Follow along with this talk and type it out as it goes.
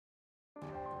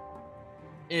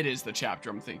It is the chapter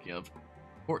I'm thinking of.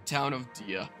 Port town of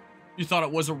Dia. You thought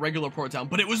it was a regular port town,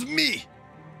 but it was me!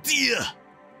 Dia!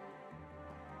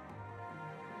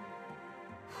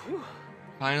 Whew.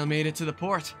 Finally made it to the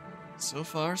port. So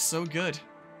far, so good.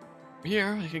 From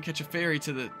here, I can catch a ferry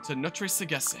to Notre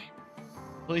Sagesse.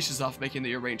 Felicia's off making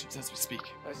the arrangements as we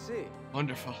speak. I see.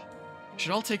 Wonderful. We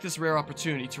should all take this rare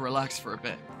opportunity to relax for a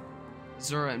bit.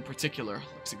 Zura in particular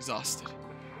looks exhausted.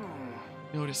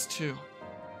 Notice too.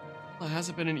 Well, it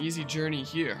hasn't been an easy journey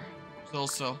here. There's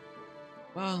also,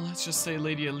 well, let's just say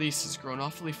Lady Elise has grown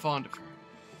awfully fond of her.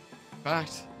 In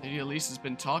fact, Lady Elise has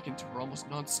been talking to her almost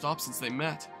non-stop since they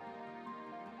met.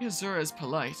 Zura is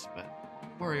polite, but I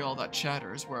worry all that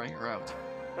chatter is wearing her out.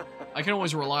 I can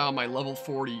always rely on my level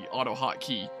 40 auto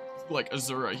hotkey, like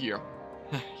Azura here.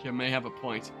 You may have a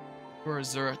point. Poor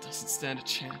Azura doesn't stand a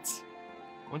chance.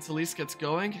 Once Elise gets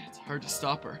going, it's hard to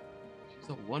stop her. She's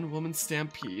a one-woman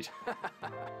stampede.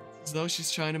 It's as though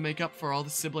she's trying to make up for all the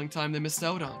sibling time they missed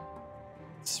out on.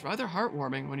 It's rather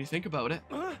heartwarming when you think about it.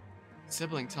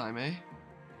 Sibling time, eh?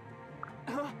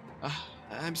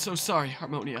 I'm so sorry,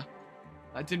 Harmonia.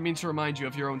 I didn't mean to remind you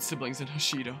of your own siblings in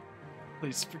Hoshido.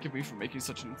 Please forgive me for making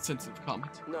such an insensitive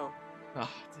comment. No.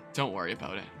 Don't worry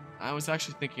about it. I was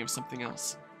actually thinking of something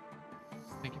else.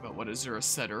 Thinking about what Azura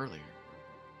said earlier.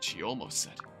 She almost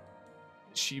said.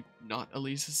 Is she not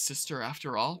Elise's sister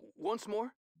after all? Once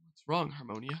more? What's wrong,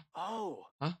 Harmonia? Oh.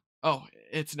 Huh? Oh,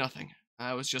 it's nothing.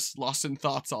 I was just lost in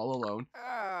thoughts all alone.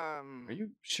 Are you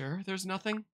sure there's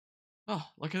nothing? Oh,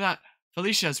 look at that.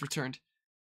 Felicia has returned.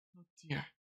 Oh dear.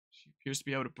 She appears to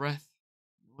be out of breath.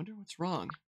 I wonder what's wrong.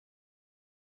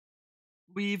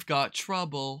 We've got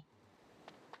trouble.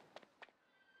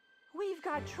 We've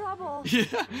got trouble.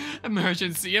 Yeah,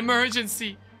 emergency,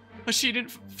 emergency. Hashidan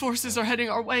forces are heading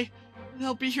our way.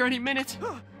 They'll be here any minute.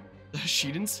 The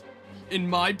Hashidans? In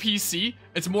my PC?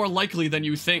 It's more likely than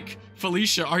you think.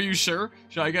 Felicia, are you sure?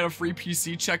 Should I get a free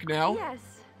PC check now? Yes.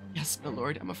 Yes, my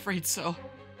lord, I'm afraid so.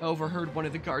 I overheard one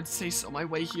of the guards say so on my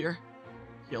way here.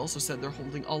 He also said they're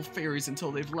holding all ferries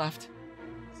until they've left.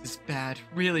 This is bad,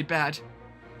 really bad.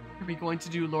 What are we going to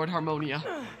do, Lord Harmonia?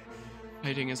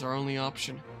 Fighting is our only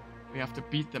option. We have to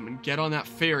beat them and get on that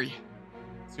ferry.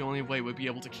 It's the only way we'll be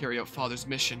able to carry out Father's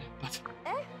mission, but...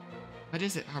 What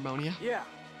is it, Harmonia? Yeah.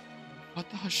 What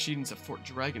the Hashidans at Fort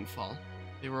Dragonfall?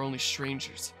 They were only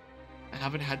strangers. I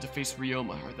haven't had to face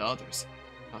Ryoma or the others.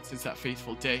 Not since that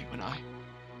fateful day when I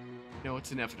know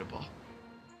it's inevitable.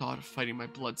 The thought of fighting my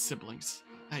blood siblings.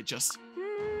 I just...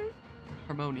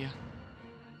 Harmonia.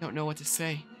 I don't know what to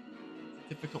say. It's a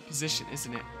difficult position,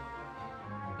 isn't it?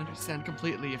 I understand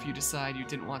completely if you decide you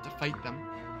didn't want to fight them.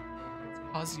 It's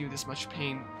causing you this much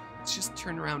pain. Let's just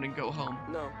turn around and go home.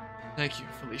 No. Thank you,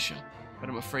 Felicia, but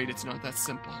I'm afraid it's not that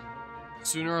simple.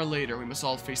 Sooner or later, we must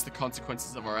all face the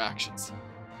consequences of our actions.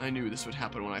 I knew this would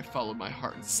happen when I followed my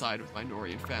heart and side with my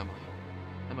Norian family.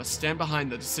 I must stand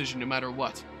behind the decision no matter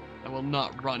what. I will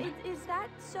not run. Is that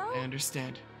so? I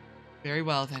understand. Very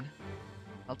well, then.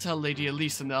 I'll tell Lady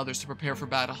Elise and the others to prepare for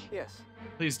battle. Yes.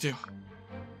 Please do.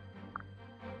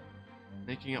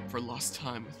 Making up for lost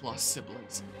time with lost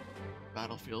siblings. The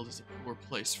battlefield is a poor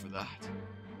place for that.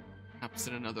 Perhaps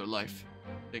in another life,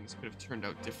 things could have turned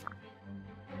out differently.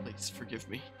 Please forgive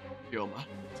me. Ryoma,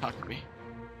 Takumi.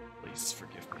 Please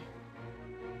forgive me.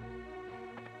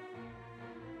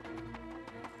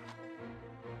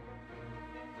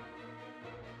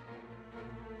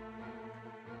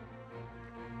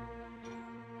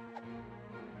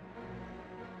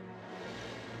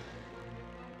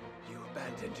 You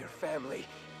abandoned your family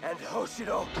and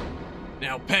Hoshido.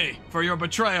 Now pay for your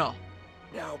betrayal!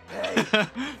 Now pay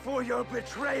for your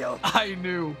betrayal. I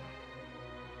knew.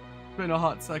 It's been a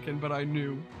hot second, but I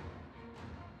knew.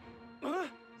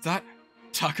 Is that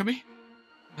Takumi?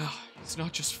 Oh, he's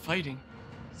not just fighting.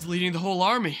 He's leading the whole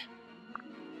army.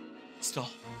 Still,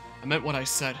 I meant what I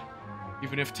said.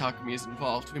 Even if Takumi is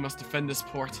involved, we must defend this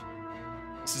port.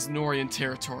 This is Norian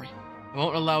territory. I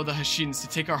won't allow the Hashidans to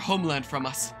take our homeland from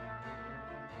us.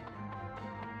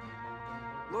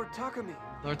 Lord Takumi.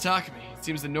 Lord Takumi, it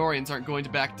seems the Norians aren't going to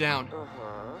back down.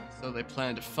 Uh-huh. So they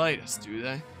plan to fight us, do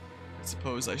they? I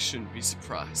suppose I shouldn't be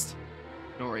surprised.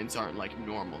 Norians aren't like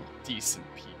normal, decent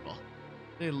people.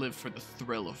 They live for the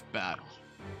thrill of battle.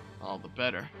 All the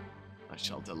better. I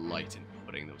shall delight in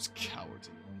putting those cowards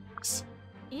in the place.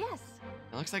 Yes.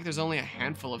 It looks like there's only a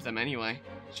handful of them anyway.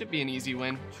 Should be an easy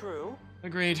win. True.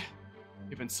 Agreed.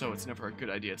 Even so, it's never a good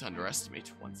idea to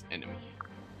underestimate one's enemy.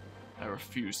 I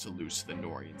refuse to lose to the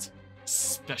Norians,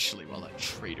 especially while that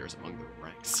traitor's among the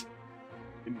ranks.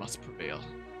 We must prevail,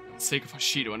 for the sake of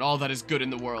Hoshido and all that is good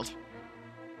in the world.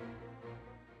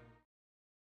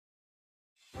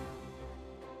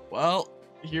 Well,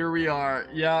 here we are.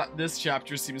 Yeah, this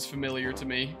chapter seems familiar to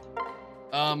me.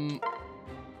 Yeah.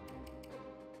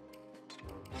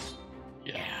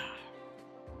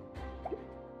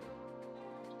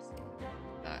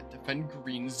 Defend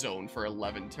green zone for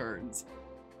 11 turns.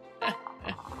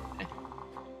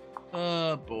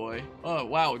 Oh boy. Oh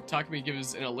wow, Takumi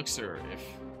gives an elixir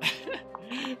if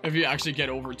if you actually get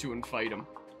over to and fight him.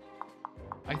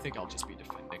 I think I'll just be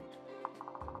defending.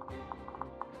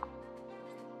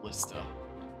 Ballista.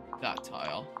 That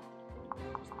tile.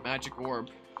 Magic orb.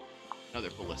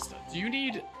 Another ballista. Do you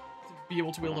need to be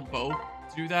able to wield a bow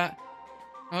to do that?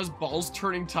 How's balls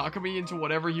turning Takumi into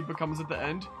whatever he becomes at the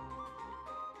end?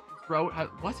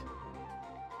 What?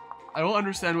 I don't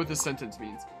understand what this sentence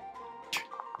means.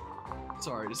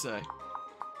 Sorry to say.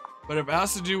 But if it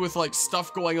has to do with, like,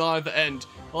 stuff going on at the end,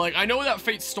 like, I know that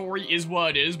Fate's story is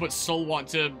what it is, but still want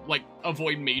to, like,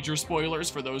 avoid major spoilers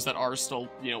for those that are still,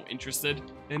 you know, interested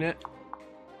in it.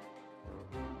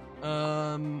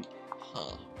 Huh.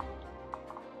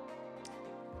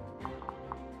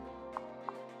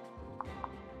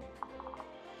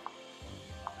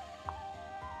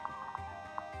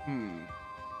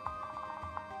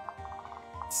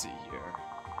 Let's see here.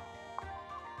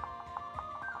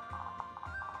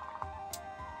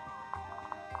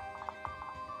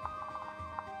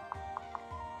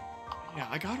 Yeah,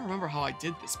 I gotta remember how I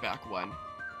did this back when.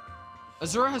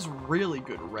 Azura has really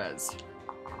good res.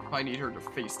 If I need her to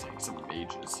face tank some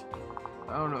mages.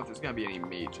 I don't know if there's gonna be any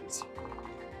mages.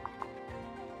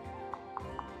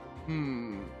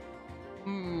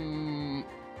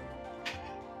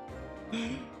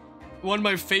 One of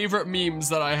my favorite memes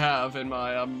that I have in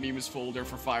my memes folder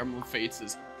for Fire Emblem Fates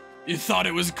is, "You thought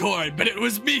it was Corn, but it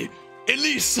was me,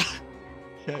 Elise."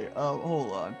 Okay,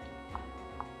 hold on.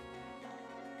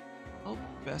 How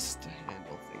best to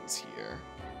handle things here?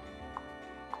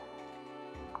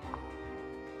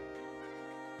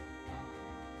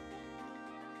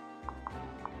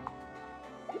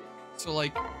 So,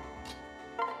 like,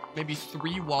 maybe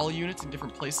 3 wall units in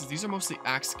different places. These are mostly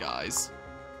axe guys.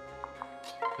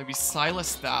 Maybe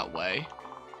Silas that way.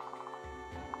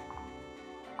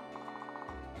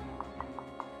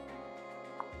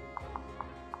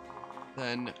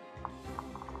 Then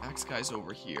axe guys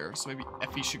over here. So maybe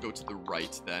Effie should go to the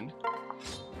right then.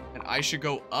 And I should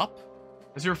go up.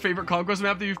 Is your favorite Conquest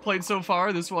map that you've played so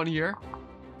far? This one here?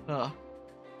 Huh.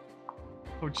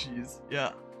 Oh jeez.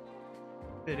 Yeah.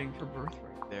 Fitting for birth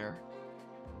right there.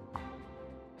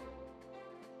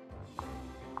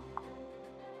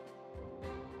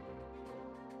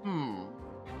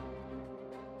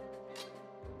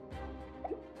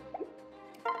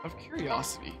 Out of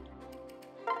curiosity,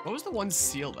 what was the one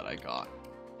seal that I got?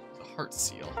 It was a heart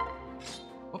seal.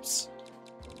 Whoops.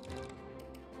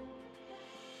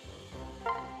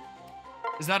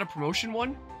 Is that a promotion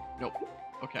one? Nope.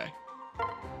 Okay.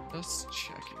 Just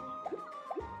checking.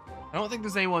 I don't think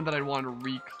there's anyone that I'd want to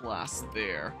reclass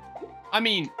there. I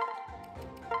mean,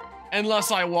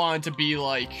 unless I wanted to be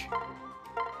like,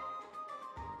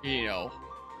 you know,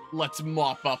 let's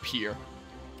mop up here.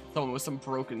 Someone with some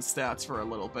broken stats for a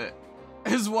little bit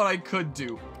is what I could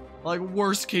do. Like,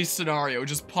 worst case scenario,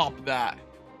 just pop that.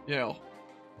 You know.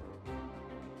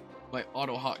 My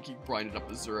auto hotkey grinded up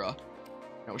Azura.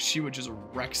 You know, she would just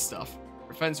wreck stuff.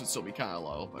 Her defense would still be kind of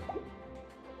low, but in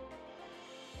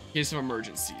case of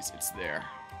emergencies, it's there.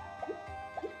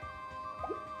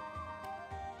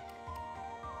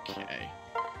 Okay.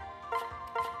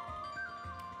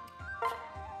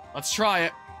 Let's try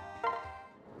it.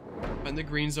 Defend the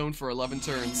green zone for 11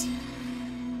 turns.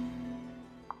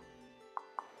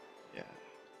 Yeah.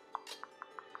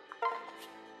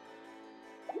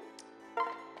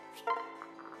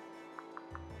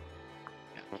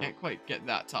 Yeah, can't quite get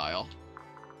that tile.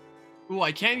 Ooh,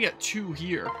 I can get 2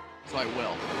 here, so I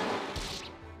will.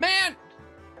 Man!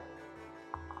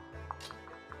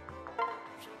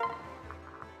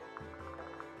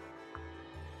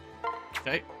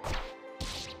 Okay.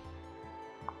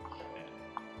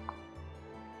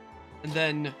 And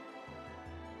then,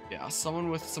 yeah,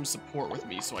 someone with some support with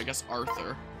me, so I guess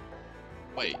Arthur.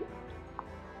 Wait.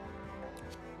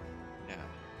 Yeah.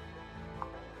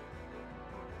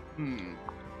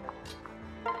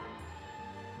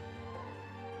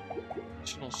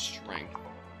 Additional strength.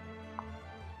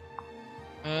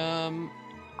 I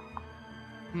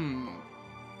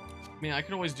mean, I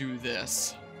could always do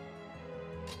this.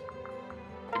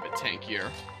 A bit tankier.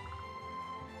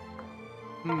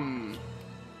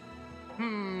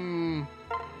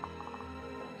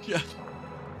 Yeah.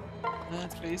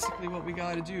 That's basically what we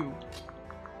gotta do.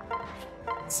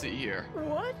 Let's see here.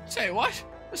 What? Say what?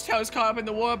 This town's caught up in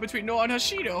the war between Noah and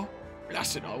Hashido.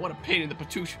 Blasted, oh, what a pain in the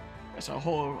patoosh. Guess I'll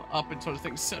hold up until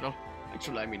things settle. Thanks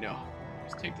for letting me know.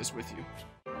 Just take this with you.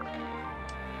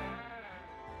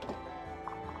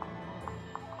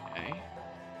 Okay.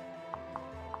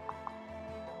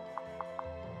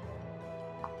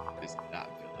 Is that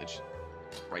village?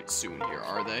 Right soon here,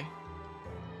 are they?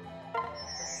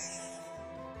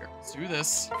 Here, let's do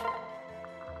this.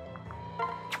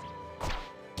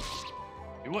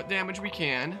 Do what damage we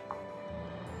can.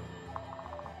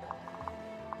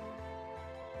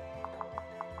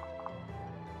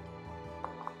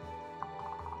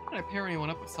 How did I pair anyone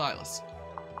up with Silas?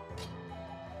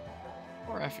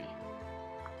 Or Effie?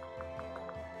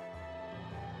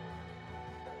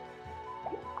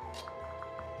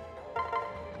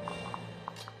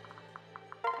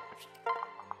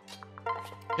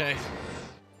 Okay.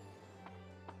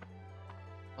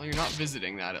 Well, you're not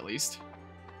visiting that, at least.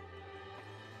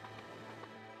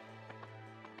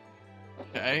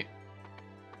 Okay.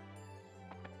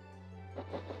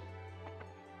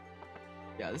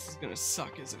 Yeah, this is gonna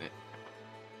suck, isn't it?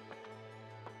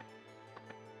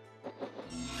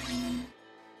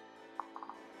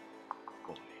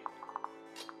 Boy.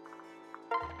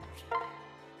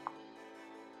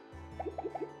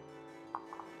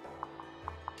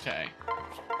 Okay.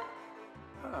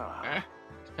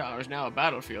 This tower is now a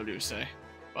battlefield, you say?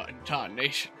 But in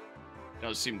tarnation.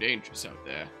 Does seem dangerous out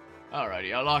there.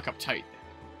 Alrighty, I'll lock up tight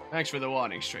then. Thanks for the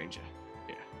warning, stranger.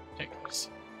 Here, take this.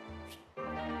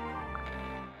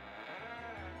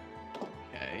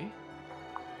 Okay.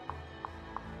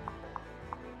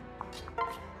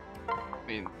 I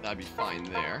mean, that'd be fine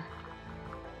there.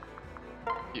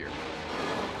 Here.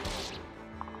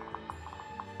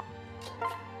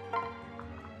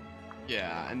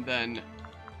 Yeah, and then...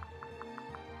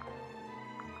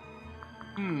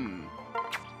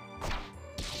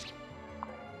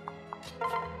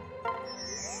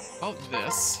 About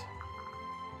this.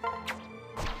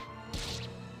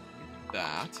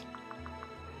 That.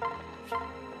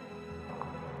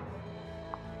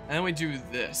 And then we do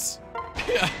this.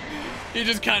 Yeah, he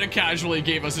just kind of casually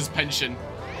gave us his pension.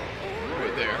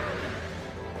 Right there.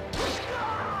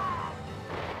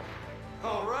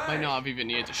 Might not have even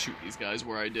needed to shoot these guys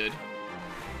where I did.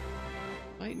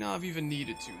 Might not have even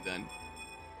needed to then.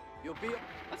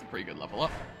 That's a pretty good level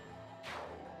up.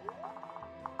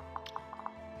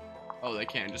 Oh, they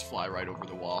can just fly right over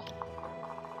the wall.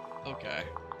 Okay.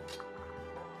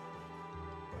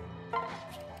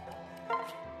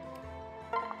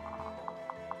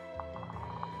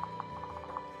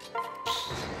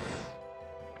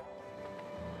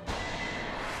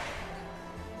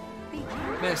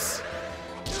 Miss.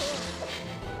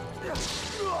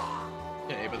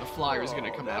 Okay, but the flyer's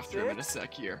gonna come after him in a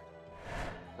sec here.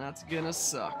 That's gonna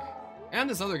suck. And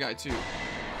this other guy too.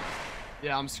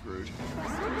 Yeah, I'm screwed.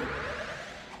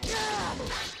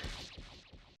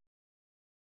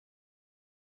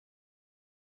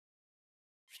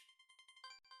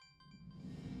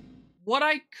 What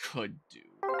I could do,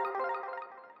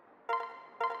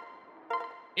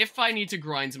 if I need to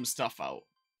grind some stuff out,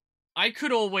 I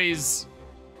could always,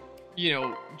 you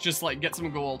know, just like get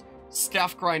some gold,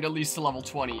 staff grind at least to level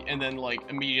 20, and then like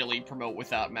immediately promote with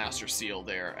that master seal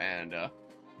there, and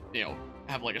you know,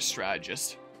 have like a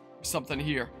strategist or something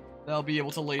here that'll be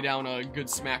able to lay down a good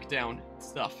smackdown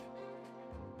stuff.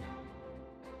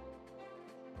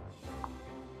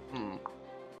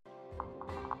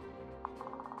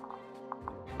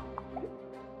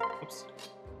 Oops.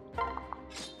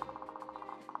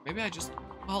 Maybe I just,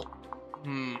 well,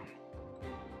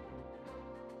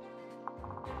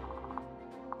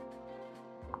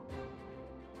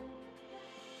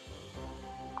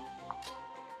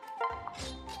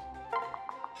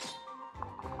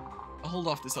 I'll hold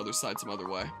off this other side some other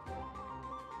way.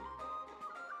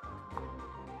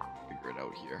 Figure it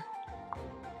out here.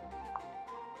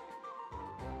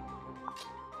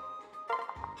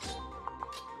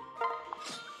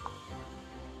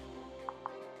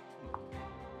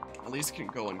 At least can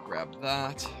go and grab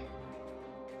that.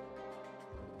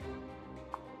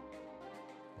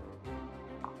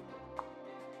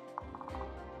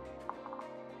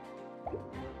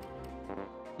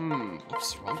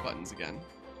 Oops, wrong buttons again.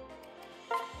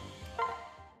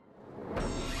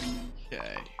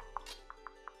 Okay.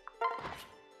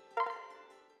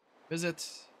 Visit.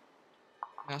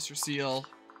 Master Seal.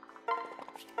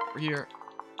 We're here.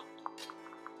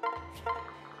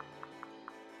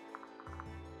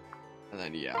 And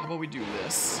then, yeah, how about we do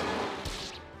this?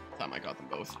 Time I got them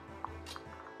both.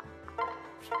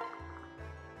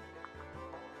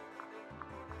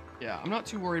 Yeah, I'm not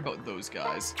too worried about those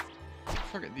guys.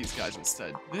 Target these guys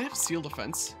instead. Do they have seal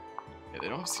defense? Yeah, they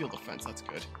don't have seal defense. That's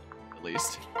good. at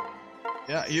least.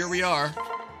 Yeah, here we are.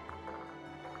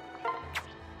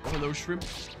 Hello, shrimp.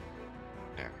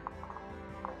 There.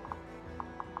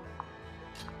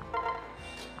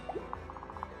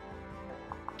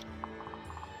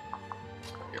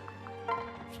 Here.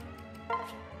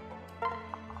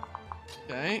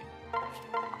 Okay.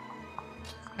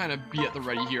 Kind of be at the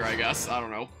ready here, I guess. I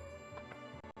don't know.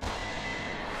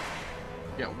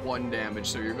 Get 1 damage,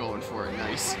 so you're going for it.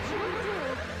 Nice.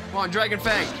 Come on, Dragon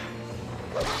Fang.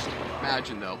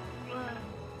 Imagine, though.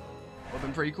 Would have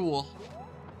been pretty cool.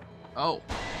 Oh.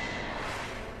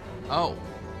 Oh.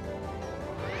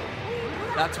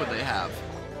 That's what they have.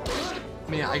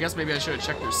 I mean, I guess maybe I should have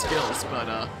checked their skills,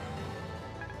 but,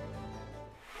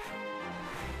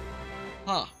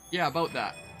 Huh. Yeah, about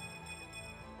that.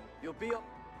 You'll be up.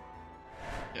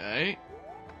 Okay.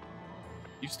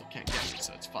 You still can't get me,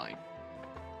 so it's fine.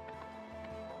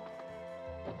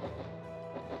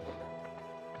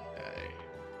 Okay.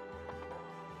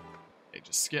 Okay,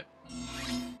 just skip.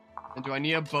 And do I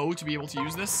need a bow to be able to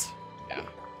use this? Yeah.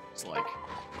 It's like...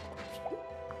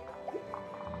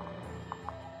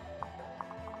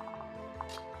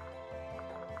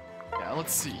 Yeah,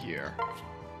 let's see here.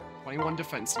 21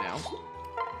 defense now.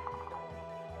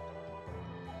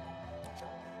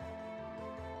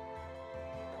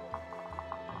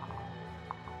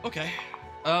 Okay.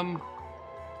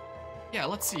 Yeah,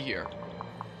 let's see here. What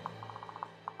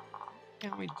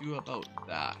can we do about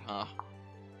that, huh?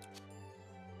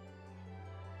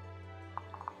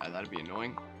 Yeah, that'd be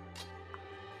annoying.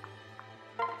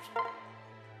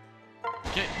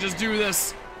 Okay, just do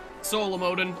this. Solo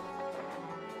modin.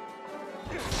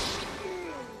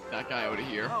 That guy out of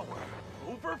here. Power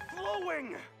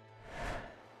overflowing.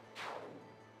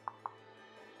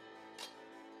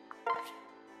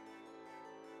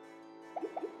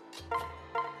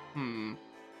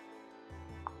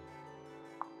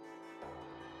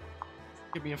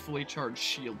 Give me a fully charged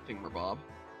shield thingamabob.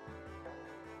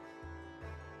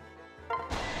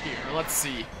 Here, let's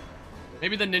see.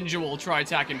 Maybe the ninja will try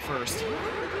attacking first.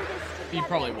 He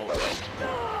probably won't,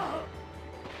 though.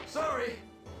 Sorry.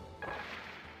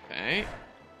 Okay.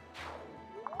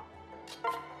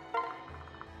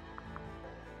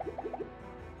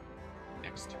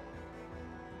 Next.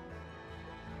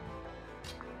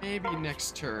 Maybe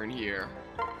next turn here.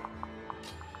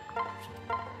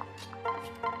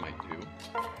 Might do.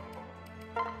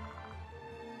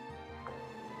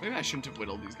 Maybe I shouldn't have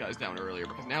whittled these guys down earlier,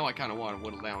 because now I kind of want to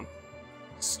whittle down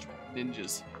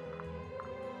ninjas.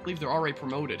 I believe they're already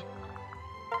promoted.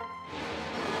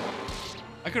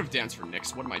 I could have danced for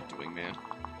Nyx. What am I doing, man?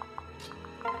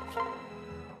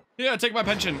 Yeah, take my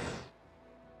pension.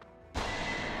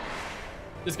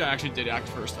 This guy actually did act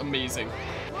first. Amazing.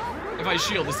 If I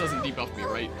shield, this doesn't debuff me,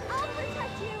 right?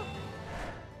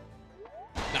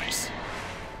 Nice.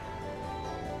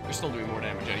 They're still doing more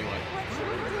damage anyway.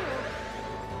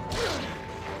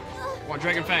 Come on,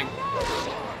 Dragon Fang.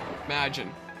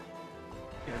 Imagine.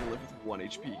 You had to live with 1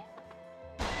 HP.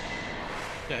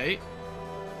 Okay.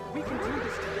 We can do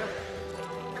this together.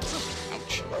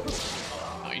 Ouch.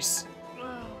 Nice.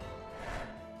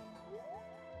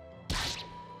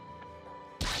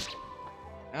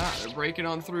 Ah, they're breaking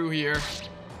on through here.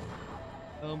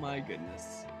 Oh my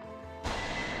goodness.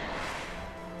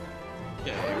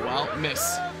 Okay, well,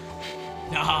 miss.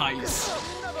 Nice.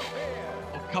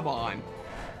 Oh, come on.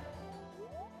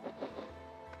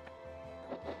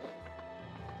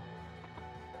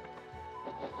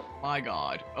 My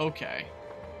god. Okay.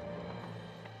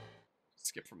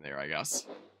 Skip from there, I guess.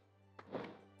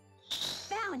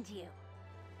 Found you.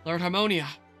 Lord Harmonia,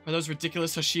 are those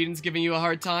ridiculous Hoshidans giving you a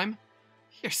hard time?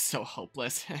 You're so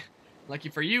hopeless. Lucky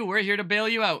for you, we're here to bail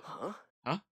you out. Huh?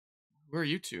 Huh? Who are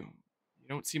you two? You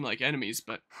don't seem like enemies,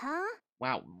 but... Huh?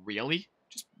 Wow, really?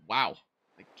 Just wow.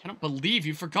 I cannot believe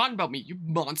you've forgotten about me, you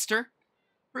monster.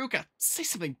 Ruka, say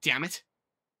something, damn it.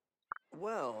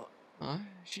 Well... Huh?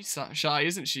 She's shy,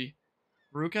 isn't she?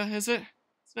 Ruka, is it?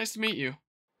 It's nice to meet you.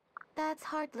 That's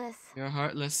heartless. You're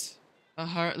heartless. A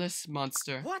heartless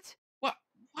monster. What? What?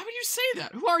 Why would you say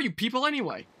that? Who are you people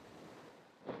anyway?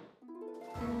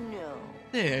 No.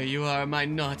 There you are, my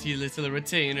naughty little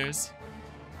retainers.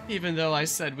 Even though I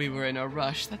said we were in a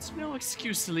rush, that's no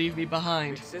excuse to leave me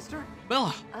behind. Big sister?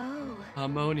 Bella! Oh.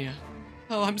 Harmonia.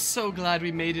 Oh, I'm so glad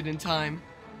we made it in time.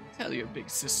 Tell your big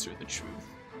sister the truth.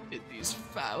 Did these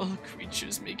foul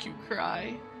creatures make you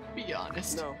cry? Be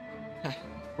honest. No.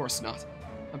 Of course not.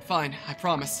 I'm fine, I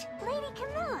promise. Lady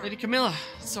Camilla. Lady Camilla,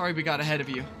 sorry we got ahead of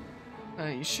you.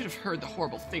 You should have heard the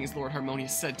horrible things Lord Harmonia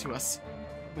said to us.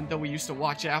 Even though we used to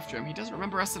watch after him, he doesn't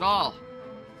remember us at all.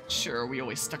 Sure, we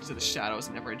always stuck to the shadows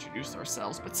and never introduced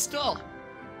ourselves, but still.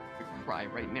 cry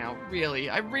right now. Really,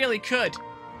 I really could.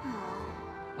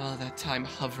 All that time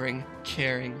hovering,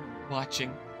 caring,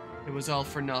 watching. It was all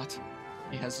for naught.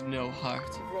 He has no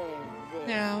heart.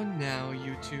 Now,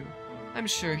 you two. I'm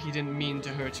sure he didn't mean to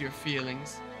hurt your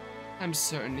feelings. I'm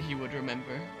certain he would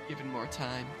remember, given more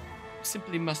time. You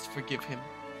simply must forgive him.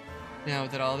 Now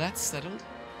that all that's settled,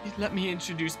 let me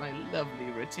introduce my lovely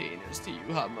retainers to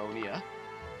you, Harmonia.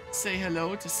 Say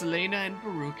hello to Selena and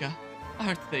Baruka.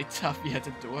 Aren't they tough yet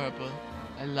adorable?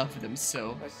 I love them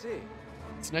so. I see.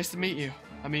 It's nice to meet you.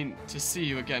 I mean, to see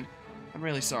you again. I'm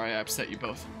really sorry I upset you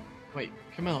both. Wait,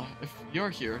 Camilla, if you're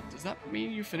here, does that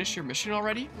mean you finished your mission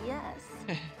already?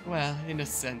 Yes. Well, in a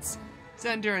sense.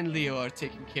 Xander and Leo are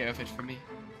taking care of it for me.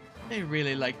 They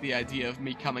really like the idea of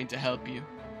me coming to help you.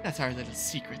 That's our little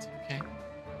secret, okay?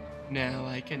 Now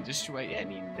I can destroy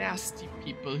any nasty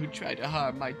people who try to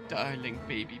harm my darling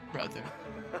baby brother.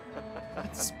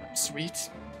 That's sweet,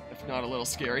 if not a little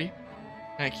scary.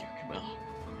 Thank you, Camilla.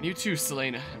 And you too,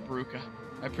 Selena and Baruka.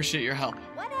 I appreciate your help.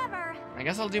 Whatever. I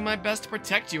guess I'll do my best to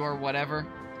protect you or whatever.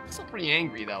 I'm still pretty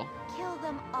angry, though. Kill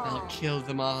them all. I'll kill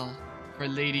them all. For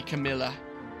Lady Camilla.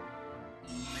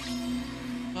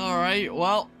 Alright,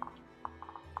 well.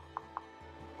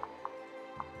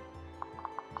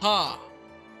 Huh.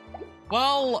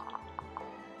 Well.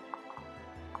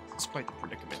 This is quite the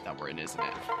predicament that we're in, isn't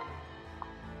it?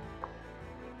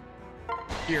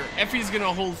 Here, Effie's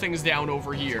gonna hold things down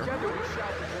over here.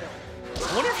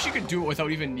 I wonder if she could do it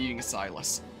without even needing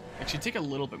Silas. Like, she'd take a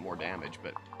little bit more damage,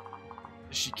 but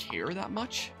does she care that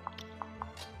much?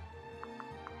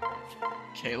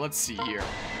 Okay, let's see here.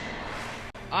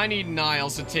 I need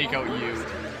Niles to take out you.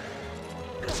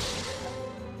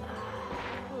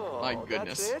 My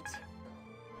goodness. That's it?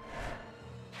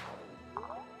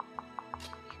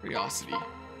 Curiosity.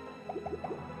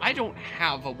 I don't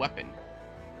have a weapon.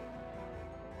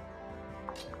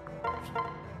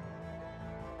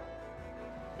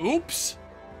 Oops.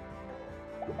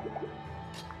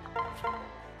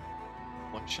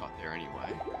 One shot there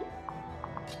anyway.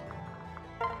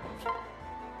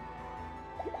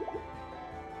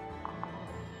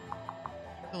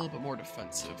 A little bit more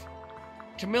defensive.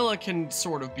 Camilla can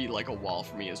sort of be like a wall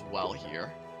for me as well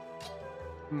here.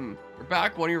 You're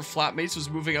back. One of your flatmates was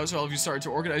moving out, so all of you started to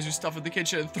organize your stuff in the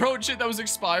kitchen and throw shit that was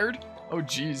expired. Oh,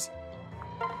 jeez.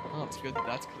 Oh, it's good that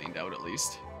that's cleaned out at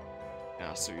least.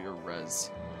 Yeah, so your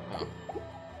res.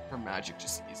 Her magic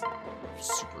just isn't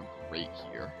super great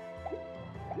here.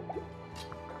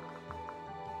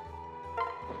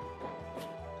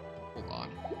 Hold on.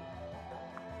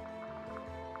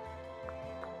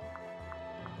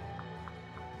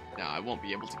 Nah, I won't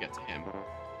be able to get to him.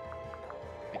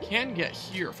 I can get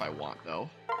here if I want, though.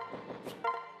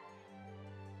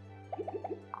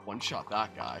 One shot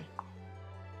that guy.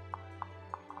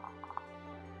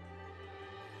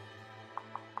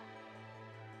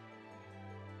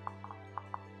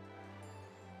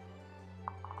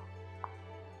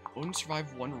 Won't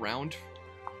survive one round.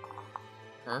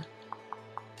 Her.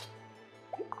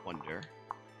 Wonder.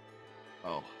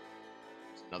 Oh.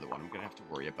 There's another one I'm gonna have to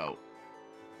worry about.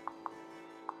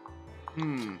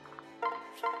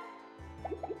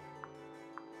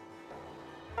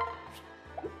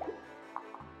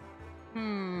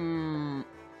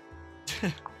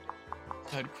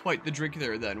 Had quite the drink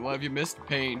there then. What have you missed?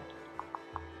 Pain.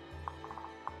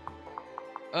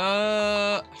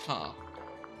 Huh.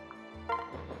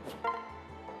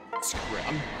 Screw it.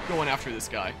 I'm going after this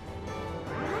guy.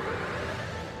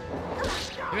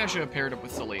 Maybe I should have paired up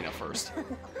with Selena first.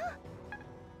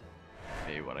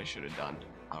 Maybe what I should have done.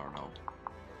 I don't know.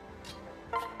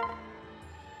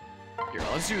 Here,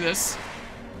 let's do this.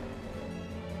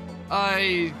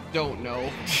 I don't know.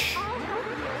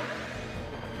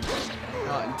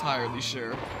 Not entirely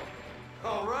sure.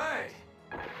 All right.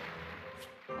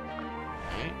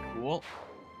 Okay, cool.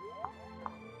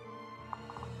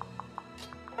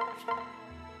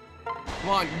 Come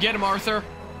on, get him, Arthur.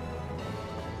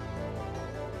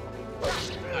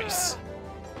 Nice.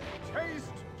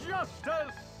 Taste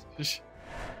justice.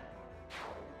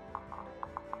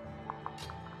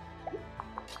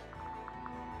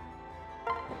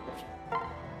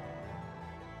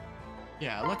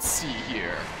 Yeah, let's see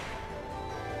here.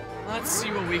 Let's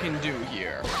see what we can do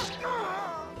here.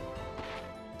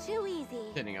 Too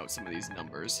easy. Thinning out some of these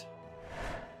numbers.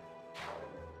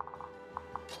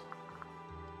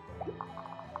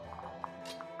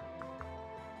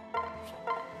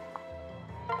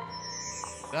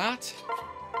 That.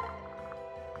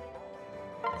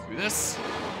 Let's do this.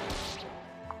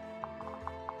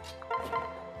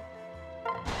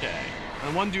 Okay.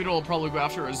 And one dude will probably go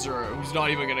after Azura, who's not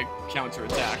even gonna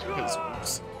counterattack because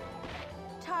oops.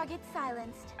 Target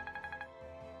silenced.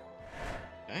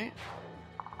 Okay.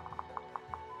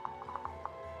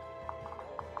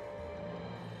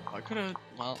 I could have,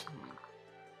 well,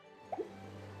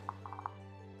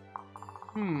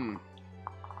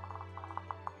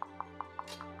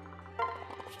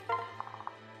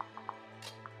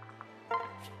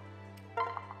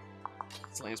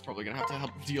 Slay's probably gonna have to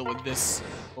help deal with this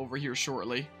over here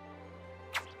shortly.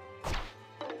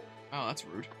 Oh, that's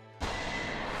rude.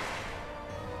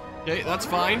 Okay, that's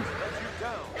fine.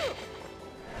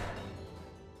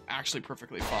 Actually,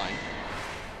 perfectly fine.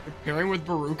 Preparing with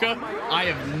Baruka? I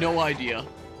have no idea.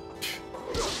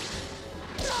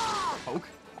 Poke.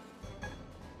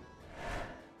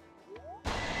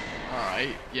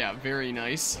 Alright, yeah, very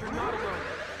nice. I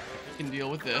can deal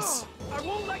with this. I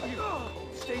won't let you.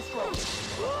 Stay strong.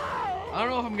 I don't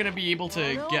know if I'm gonna be able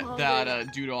to get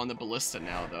that dude on the ballista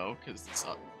now, though, because this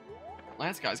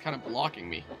Lance guy's kind of blocking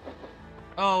me.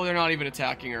 Oh, they're not even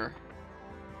attacking her.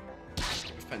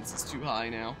 Defense is too high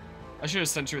now. I should have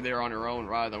sent her there on her own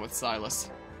rather than with Silas.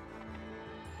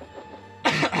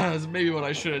 That's maybe what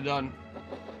I should have done.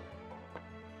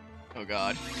 Oh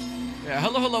god. Yeah,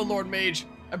 hello, Lord Mage.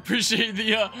 I appreciate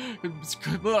the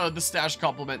stash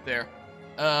compliment there.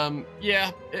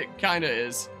 Yeah, it kinda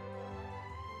is.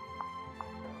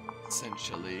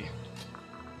 Essentially.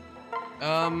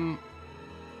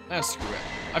 Screw it.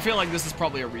 I feel like this is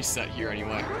probably a reset here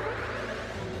anyway.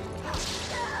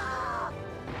 I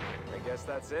guess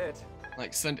that's it.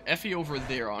 Like, send Effie over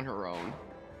there on her own.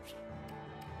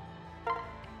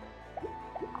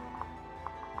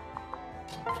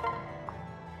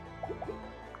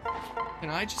 Can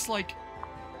I just, like...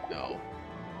 No.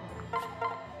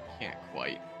 Can't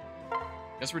quite.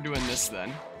 Guess we're doing this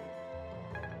then.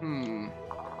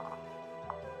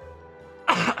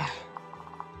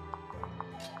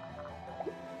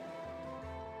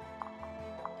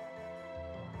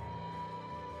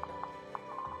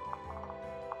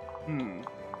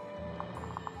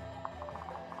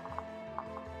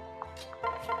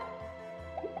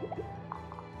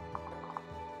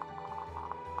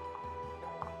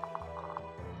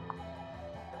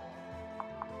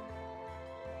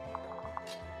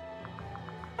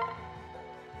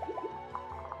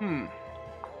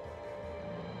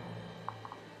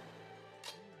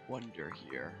 Wonder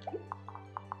here.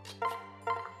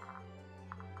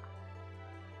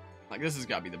 Like, this has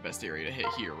got to be the best area to hit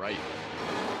here, right?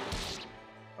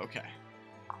 Okay.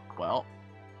 Well.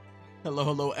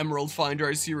 Hello, Emerald Finder.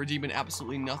 I see you're redeeming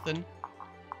absolutely nothing.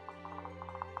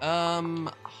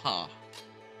 Huh.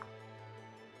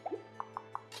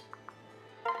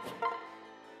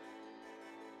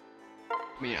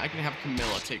 I mean, I can have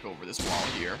Camilla take over this wall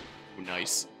here. Ooh,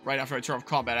 nice. Right after I turn off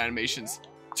combat animations.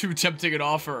 Too tempting an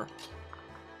offer.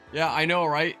 Yeah, I know,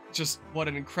 right? Just what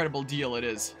an incredible deal it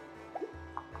is.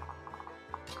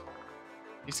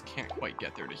 Just can't quite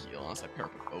get there to heal unless I pair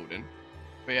up with Odin.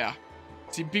 But yeah.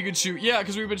 See, Pikachu. Yeah,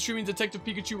 because we've been streaming Detective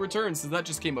Pikachu Returns, since that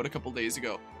just came out a couple days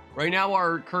ago. Right now,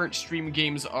 our current stream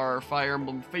games are Fire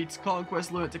Emblem Fates,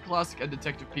 Conquest, Lunatic Classic, and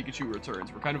Detective Pikachu Returns.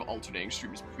 We're kind of alternating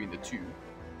streams between the two,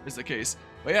 is the case.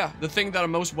 But yeah, the thing that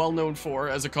I'm most well known for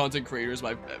as a content creator is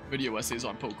my video essays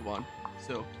on Pokemon.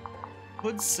 So,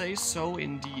 could say so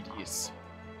indeed, yes.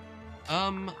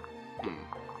 Only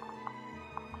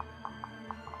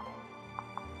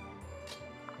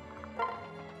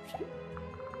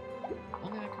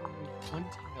I can move one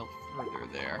tile further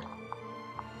there.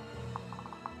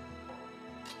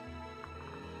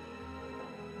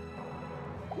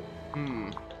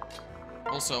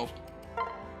 Also,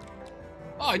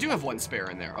 oh, I do have one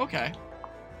spare in there. Okay.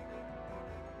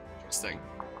 Interesting.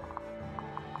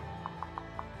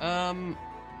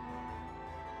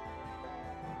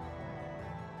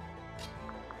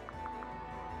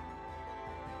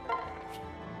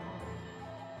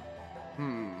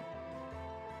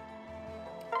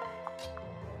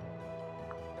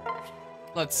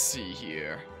 Let's see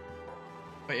here.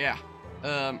 But yeah.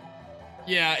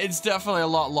 Yeah, it's definitely a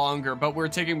lot longer, but we're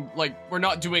taking, like, we're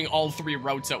not doing all 3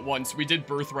 routes at once. We did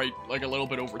Birthright, like, a little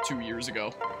bit over 2 years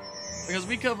ago. Because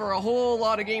we cover a whole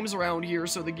lot of games around here,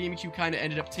 so the GameCube kind of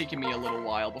ended up taking me a little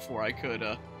while before I could,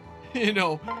 you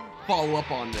know, follow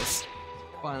up on this.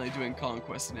 Finally doing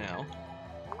Conquest now.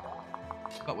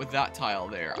 But with that tile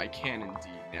there, I can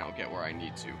indeed now get where I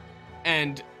need to.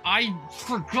 And I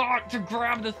forgot to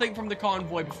grab the thing from the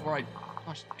convoy before I...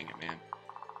 Gosh dang it, man.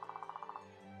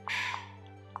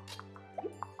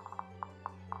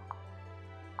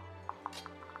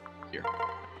 Here.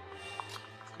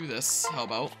 Let's do this. How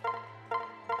about?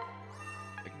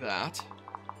 Like that.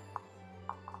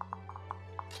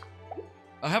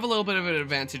 I have a little bit of an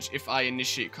advantage if I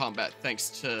initiate combat thanks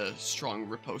to strong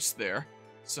riposte there.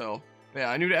 So,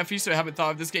 yeah, I'm new to FE, so I haven't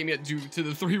thought of this game yet due to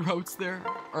the 3 routes there.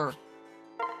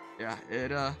 Yeah,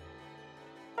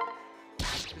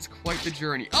 it's quite the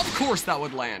journey. Of course that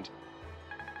would land.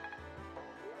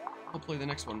 Hopefully the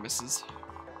next one misses.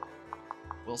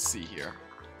 We'll see here.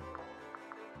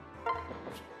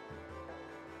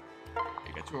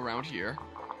 Okay, get to around here.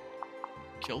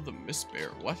 Kill the Miss Bear.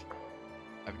 What?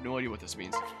 I have no idea what this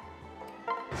means.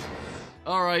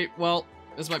 Alright, well,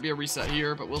 this might be a reset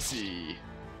here, but we'll see.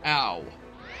 Ow.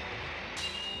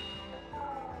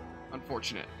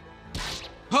 Unfortunate.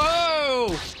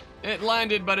 Oh! It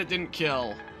landed, but it didn't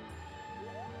kill.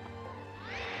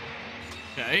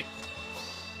 Okay.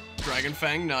 Dragon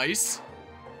Fang, nice.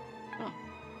 Huh.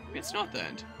 Maybe it's not the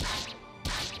end.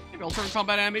 Maybe I'll turn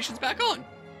combat animations back on.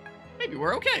 Maybe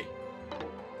we're okay.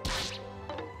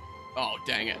 Oh,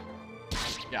 dang it.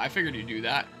 Yeah, I figured you'd do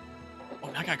that. Oh,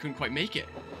 that guy couldn't quite make it.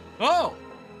 Oh!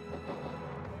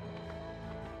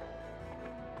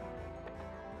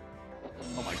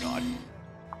 Oh my god.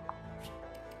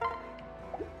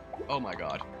 Oh my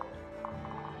god.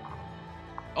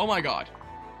 Oh my god.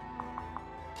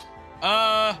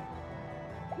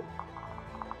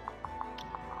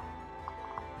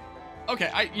 Okay,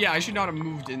 I should not have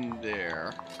moved in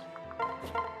there.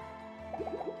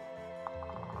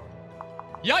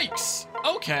 Yikes!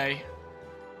 Okay.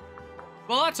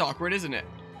 Well, that's awkward, isn't it?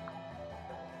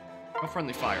 No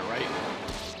friendly fire, right?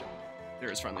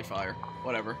 There is friendly fire.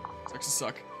 Whatever. Sucks to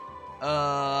suck.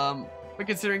 But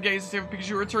considering getting the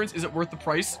Pikachu returns, is it worth the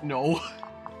price? No.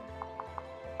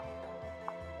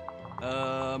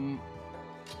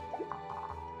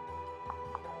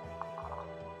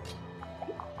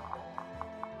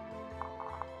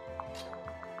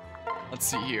 Let's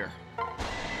see here.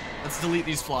 Let's delete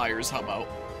these flyers, how about?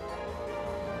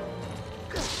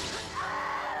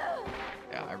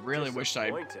 Yeah, I really wish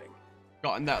I'd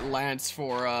gotten that lance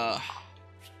for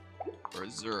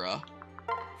Azura.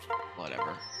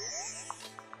 Whatever.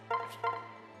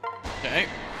 Okay.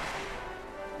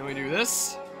 Then we do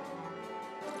this.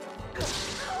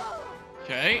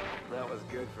 Okay. That was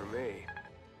good for me.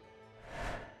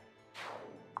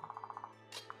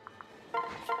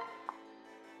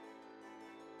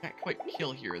 Can't quite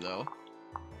kill here, though.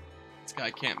 This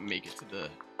guy can't make it to the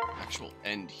actual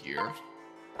end here.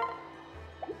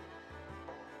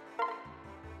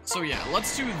 So yeah,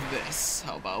 let's do this.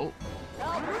 How about?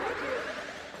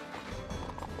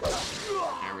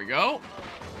 There we go.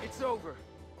 It's over.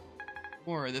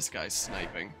 Or this guy's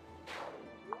sniping.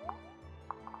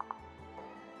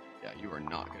 Yeah, you are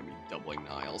not going to be doubling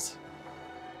Niles.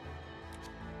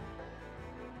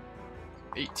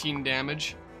 18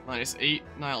 damage. Minus 8.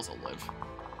 Niles will live.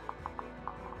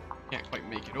 Can't quite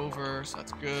make it over, so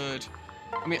that's good.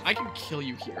 I mean, I can kill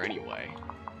you here anyway.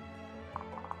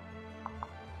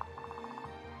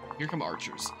 Here come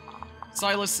archers.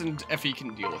 Silas and Effie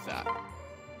can deal with that.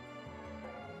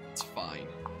 It's fine.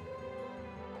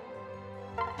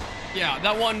 Yeah,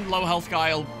 that one low health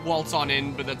guy will waltz on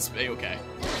in, but that's a-okay.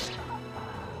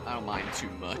 I don't mind too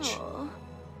much. Aw.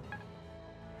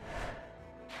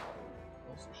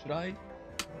 Also, should I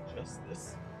adjust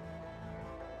this?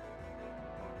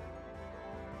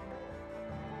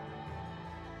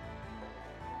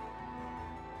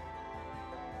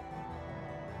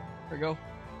 There we go.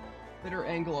 Better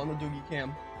angle on the Doogie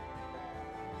cam.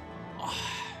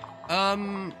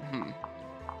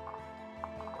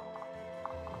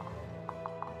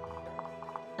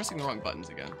 Pressing the wrong buttons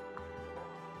again.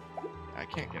 I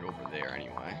can't get over there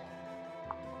anyway.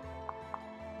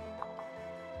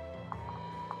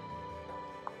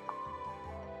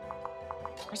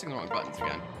 Pressing the wrong buttons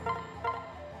again.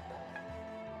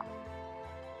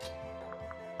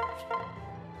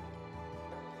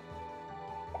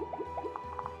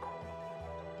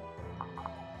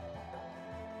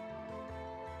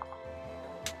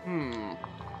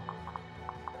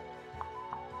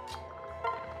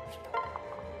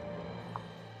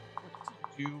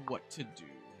 What to do.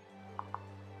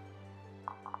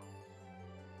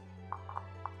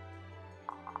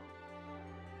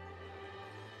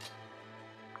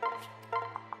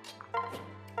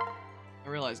 I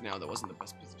realize now that wasn't the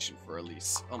best position for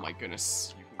Elise. Oh my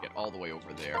goodness, you can get all the way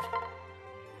over there.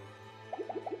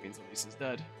 That means Elise is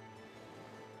dead.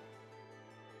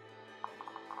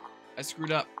 I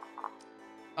screwed up.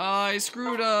 I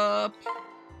screwed up!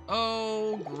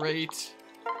 Oh, great.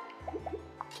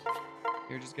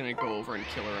 You're just gonna go over and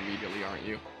kill her immediately, aren't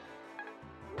you?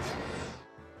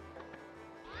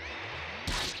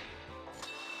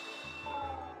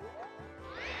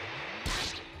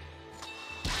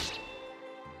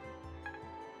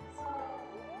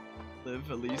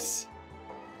 Nice.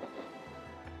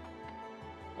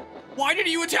 Why did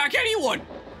you attack anyone?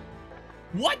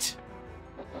 What?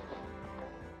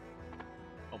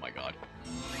 Oh my god.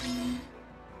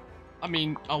 I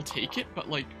mean, I'll take it, but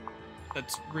like,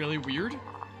 that's really weird.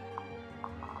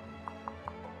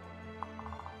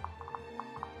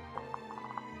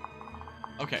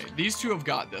 Okay, these two have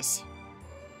got this.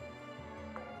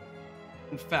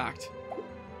 In fact,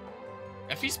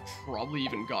 Effie's probably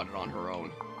even got it on her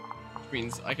own. Which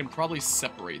means I can probably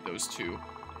separate those two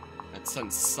and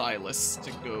send Silas to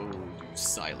go do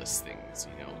Silas things,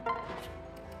 you know?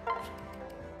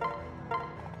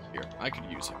 Here, I could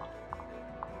use him.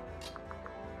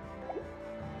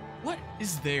 What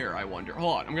is there, I wonder?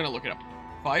 Hold on, I'm gonna look it up.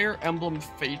 Fire Emblem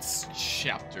Fates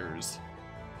chapters. Is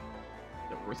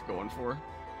that worth going for?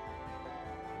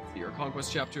 Here,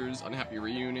 Conquest chapters, Unhappy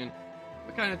Reunion.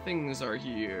 What kind of things are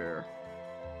here?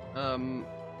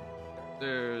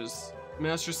 There's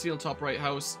Master Seal top right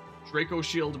house, Draco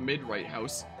Shield mid right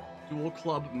house, Dual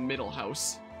Club middle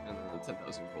house, and then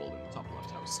 10,000 gold in the top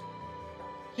left house.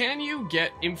 Can you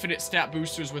get infinite stat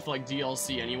boosters with like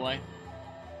DLC anyway?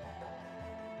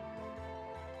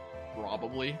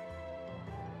 Probably.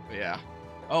 But yeah.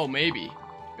 Oh, maybe.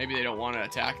 Maybe they don't want to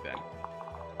attack then.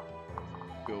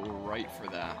 Go right for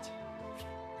that.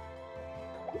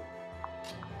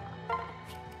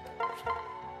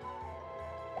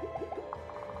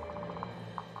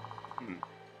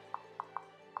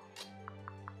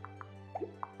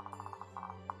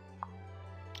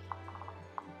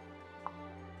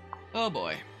 Oh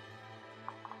boy.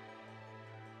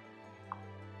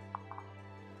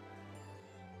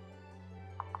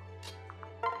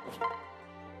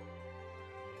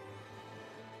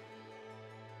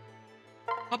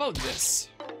 How about this?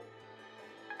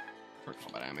 Turn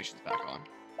combat animations back on.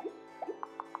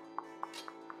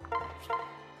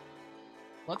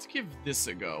 Let's give this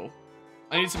a go.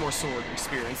 I need some more sword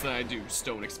experience than I do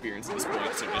stone experience at this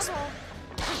point, so just...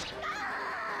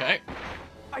 Okay.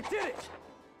 I did it!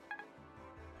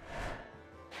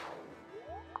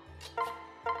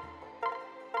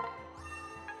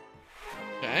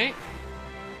 Okay.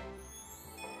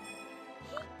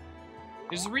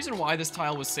 There's a reason why this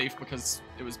tile was safe, because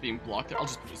it was being blocked. I'll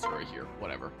just put this right here.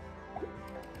 Whatever.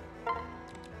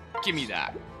 Give me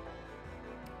that.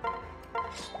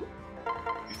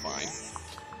 Be fine.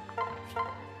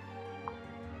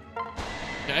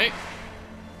 Okay.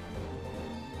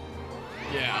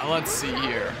 Yeah, let's see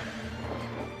here.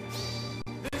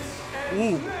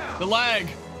 Ooh, the lag.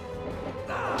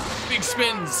 Big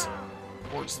spins.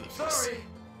 Towards the face. Okay.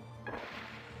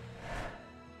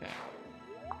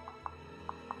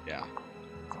 Yeah.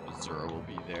 Zura will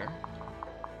be there.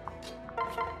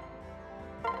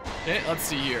 Okay, let's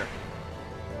see here.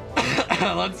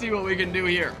 Let's see what we can do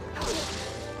here.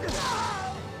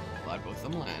 Glad both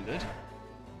of them landed.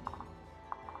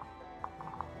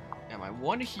 And my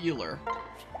one healer.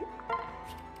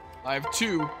 I have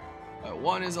two.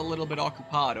 One is a little bit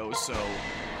occupado, so...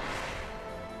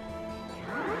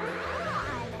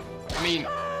 I mean...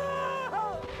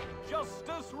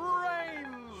 Justice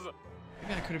reigns!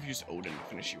 Maybe I could have used Odin to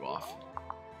finish you off.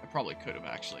 I probably could have,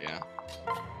 actually, yeah.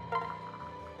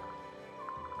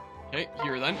 Okay,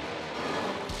 here then.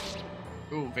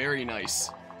 Ooh, very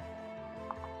nice.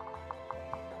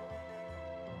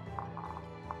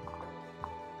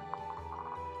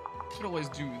 Could always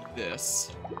do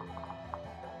this.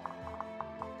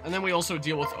 And then we also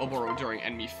deal with Oboro during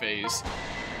enemy phase.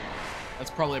 That's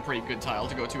probably a pretty good tile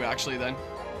to go to, actually, then.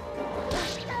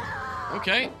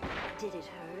 Okay. Did it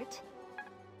hurt?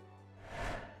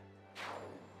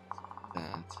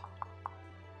 That.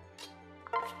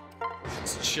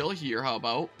 Let's chill here, how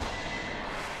about?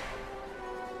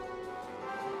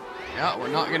 Yeah, we're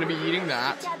not gonna be eating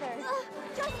that.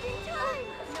 Just in time.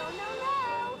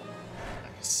 No.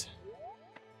 Nice.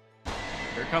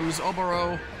 Here comes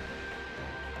Oboro.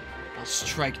 I'll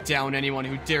strike down anyone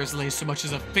who dares lay so much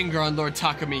as a finger on Lord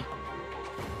Takumi.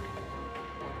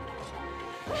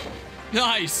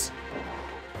 Nice!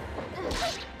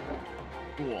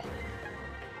 Cool.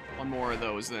 One more of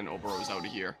those, then Oboro's out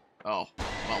of here. Oh,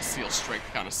 well, Seal Strike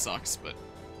kind of sucks, but...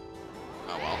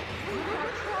 Oh well.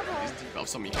 These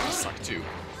debuffs on me kind of suck too.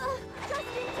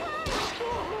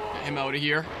 Get him out of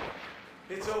here.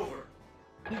 It's over.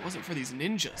 It wasn't for these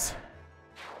ninjas.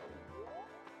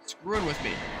 Screwing with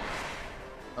me.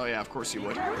 Oh yeah, of course you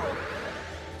would.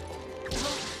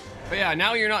 But yeah,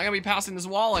 now you're not gonna be passing this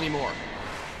wall anymore.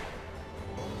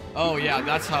 Oh yeah,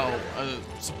 that's how a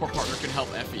support partner can help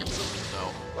Effie.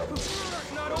 So.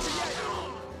 Not over yet.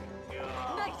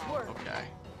 Nice work. Okay.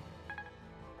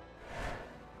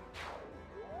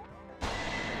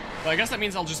 But I guess that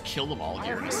means I'll just kill them all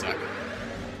here in a sec.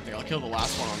 Okay, I'll kill the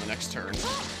last one on the next turn. So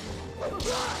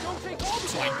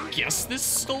I guess this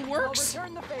still works?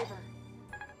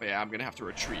 But yeah, I'm gonna have to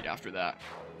retreat after that.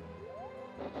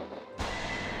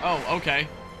 Oh, okay.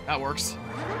 That works.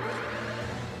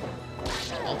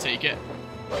 I'll take it.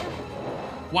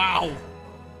 Wow!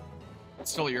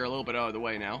 Still, you're a little bit out of the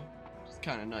way now. It's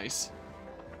kind of nice.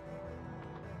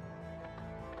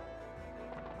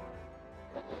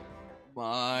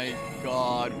 My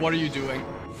god, what are you doing?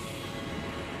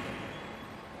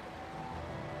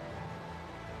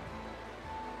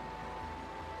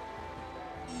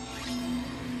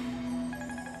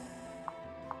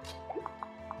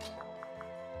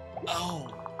 Oh.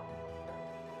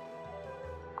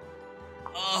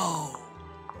 Oh.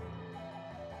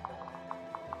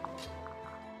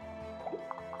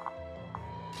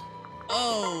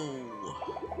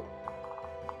 Oh.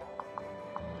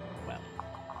 Well.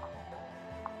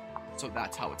 So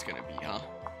that's how it's gonna be, huh?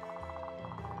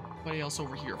 Anybody else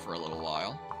over here for a little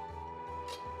while?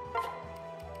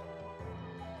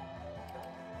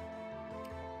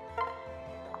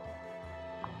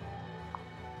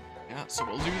 Yeah, so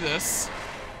we'll do this.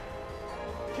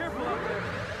 Careful out there.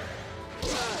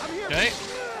 I'm here. Okay.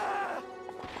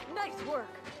 Nice work.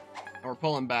 And we're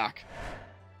pulling back.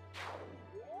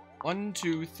 1,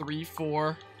 2, 3,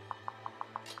 4.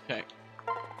 Okay.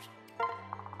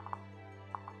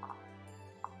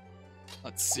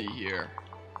 Let's see here.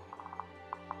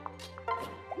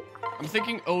 I'm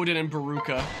thinking Odin and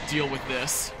Baruka deal with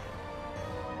this.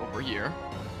 Over here.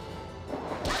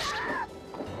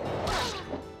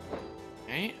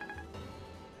 Okay.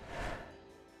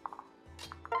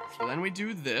 So then we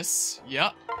do this.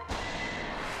 Yep.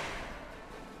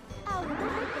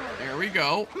 There we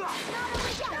go.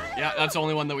 Yeah, that's the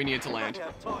only one that we needed to land. I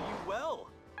have taught you well.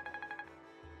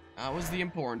 That was the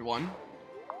important one.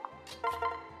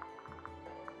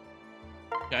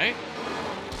 Okay.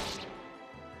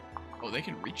 Oh, they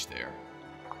can reach there.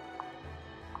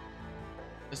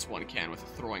 This one can with a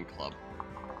throwing club.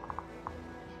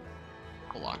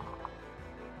 Hold on.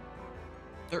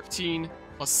 13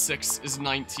 plus 6 is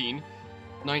 19.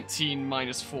 19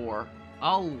 minus 4.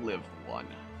 I'll live 1.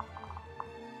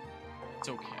 It's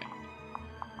okay.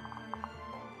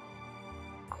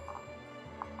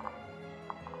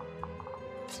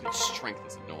 Its strength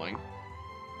is annoying.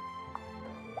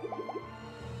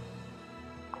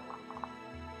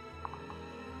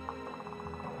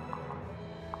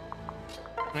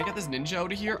 Can I get this ninja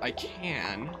out of here? I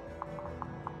can.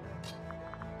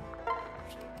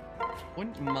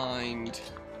 Wouldn't mind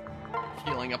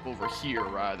healing up over here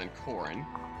rather than Corrin.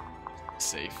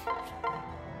 Safe.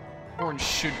 Corrin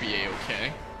should be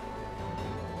a-okay.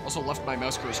 Also left my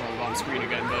mouse cursor on screen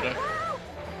again, but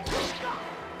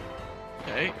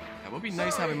okay. That would be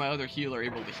nice having my other healer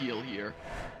able to heal here.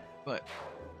 But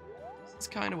this is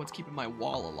kind of what's keeping my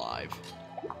wall alive.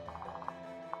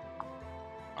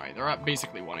 Alright, they're at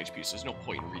basically 1 HP, so there's no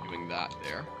point in redoing that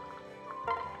there.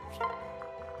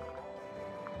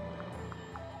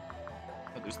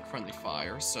 But there's the friendly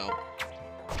fire, so...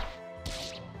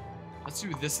 let's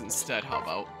do this instead, how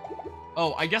about?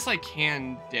 Oh, I guess I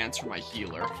can dance for my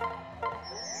healer.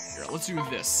 Here, let's do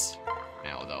this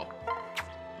now, though.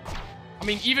 I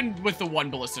mean, even with the 1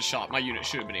 ballista shot, my unit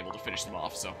should have been able to finish them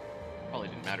off, so... probably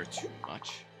didn't matter too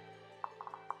much.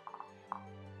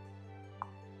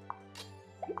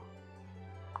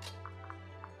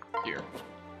 Here.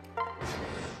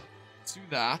 Let's do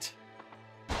that.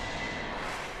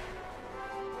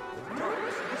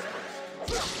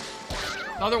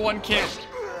 Another one can't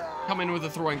come in with a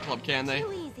throwing club, can they?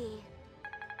 Too easy.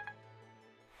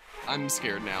 I'm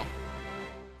scared now.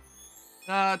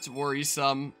 That's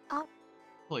worrisome.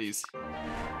 Please.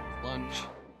 Lunge.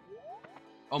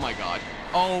 Oh my god.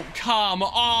 Oh, come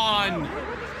on!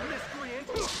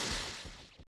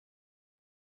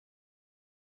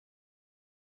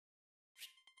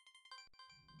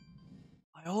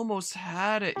 I almost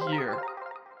had it here.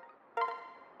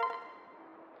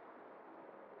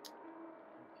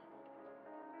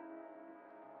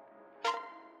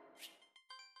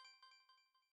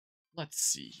 Let's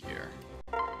see here.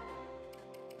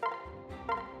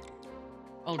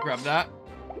 I'll grab that.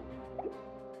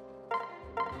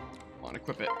 Come on,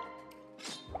 equip it.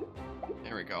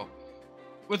 There we go.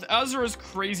 With Azura's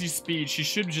crazy speed, she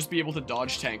should just be able to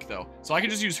dodge tank, though. So I can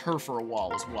just use her for a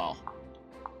wall as well.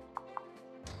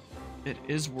 It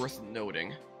is worth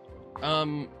noting.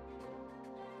 Do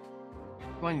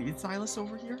I need Silas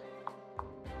over here?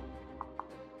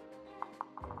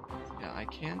 Yeah, I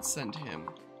can send him.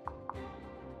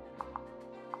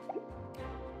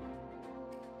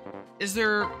 Is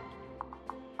there...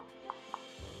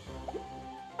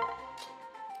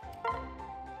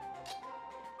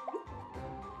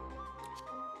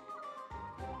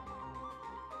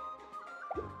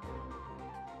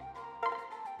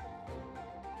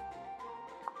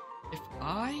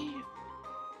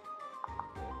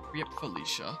 Free up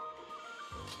Felicia.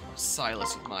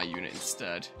 Silas with my unit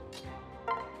instead.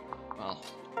 Well,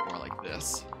 more like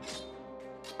this.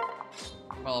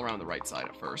 Well, around the right side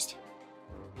at first.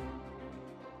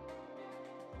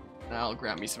 That'll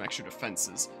grant me some extra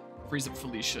defenses. Frees up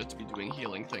Felicia to be doing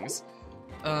healing things.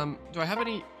 Do I have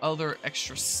any other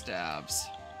extra stabs?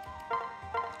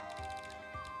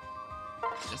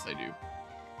 Yes, I do.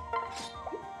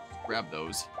 Grab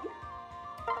those.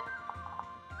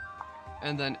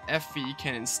 And then Effie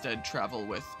can instead travel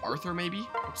with Arthur, maybe?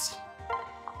 Oops.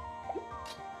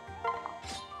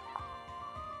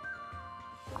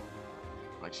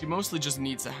 Like, she mostly just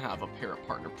needs to have a parent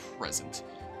partner present.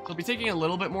 She'll be taking a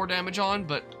little bit more damage on,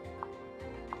 but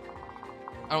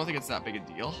I don't think it's that big a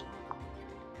deal.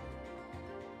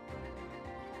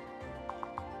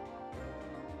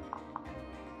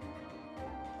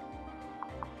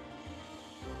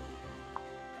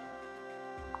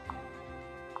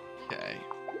 Okay.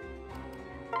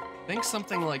 Think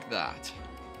something like that.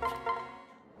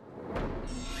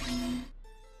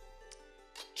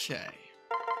 Okay.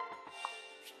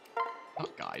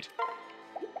 Not guide.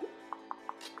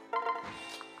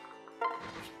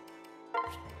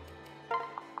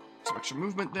 Some extra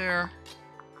movement there.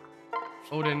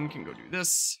 Odin can go do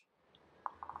this.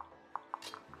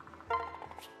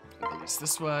 And release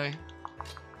this way.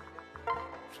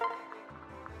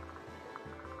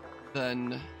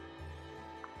 Then...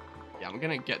 yeah, I'm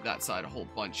gonna get that side a whole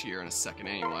bunch here in a second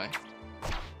anyway.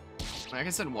 I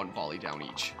can send one volley down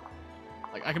each.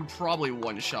 Like, I can probably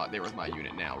one-shot there with my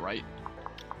unit now, right?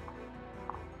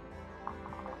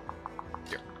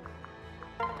 Here.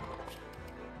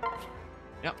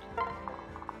 Yep.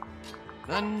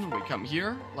 Then we come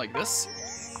here, like this.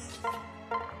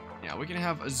 Yeah, we can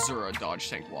have Azura dodge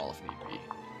tank wall if need be.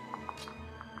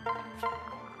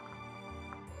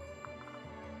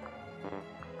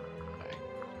 Okay.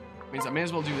 Means I may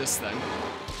as well do this then.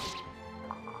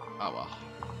 Oh well,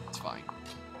 it's fine.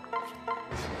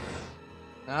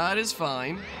 That is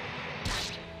fine.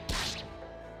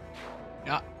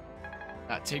 Yeah,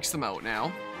 that takes them out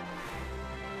now.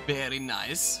 Very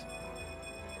nice.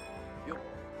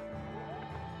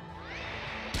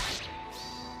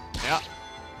 Yeah,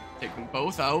 take them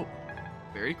both out.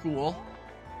 Very cool.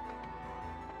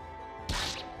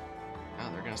 Now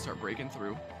they're gonna start breaking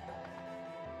through.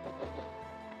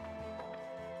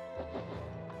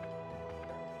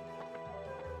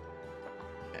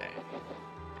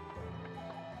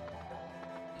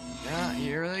 Yeah,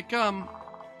 here they come.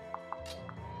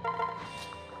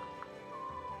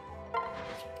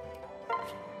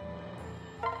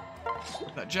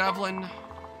 With that javelin,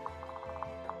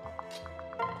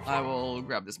 I will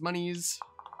grab this monies.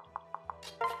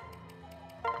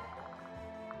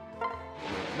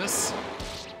 This.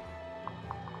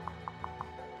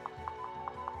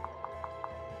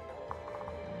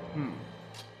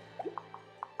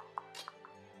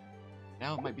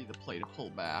 Now it might be the play to pull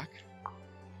back.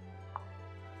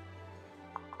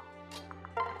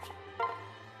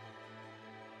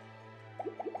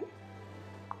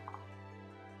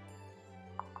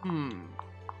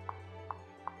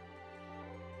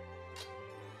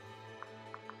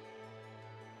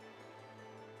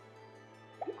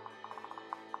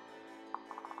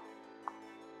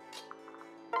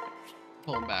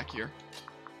 Pull him back here.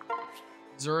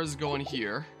 Zura's going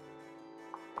here.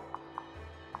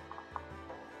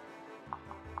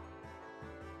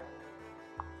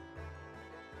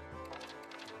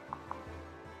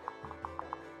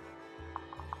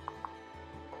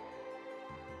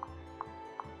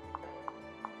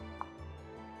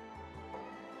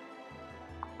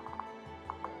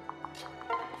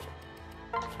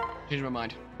 Change my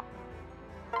mind.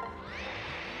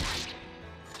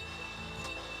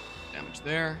 Damage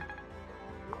there.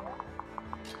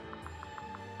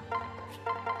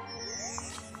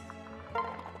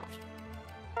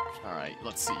 Alright,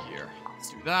 let's see here.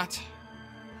 Let's do that.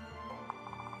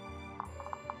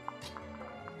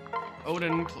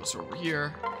 Odin, closer over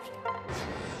here.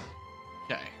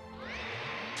 Okay.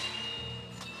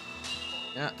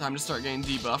 Yeah, time to start getting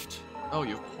debuffed. Oh,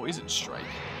 you have Poison Strike.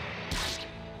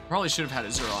 Probably should have had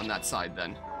Azura on that side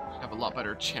then. She'd have a lot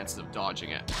better chances of dodging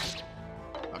it.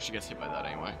 Oh, she gets hit by that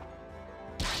anyway.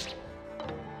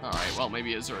 Alright, well,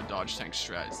 maybe Azura dodge tank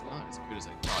strat is not as good as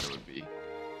I thought it would be.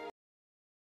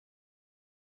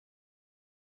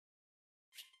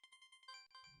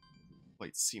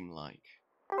 Quite seem like.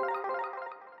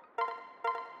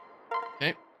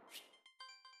 Okay.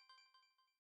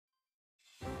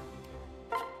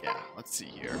 Yeah, let's see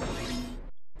here.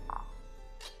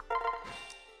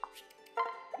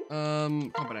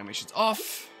 Combat animation's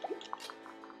off.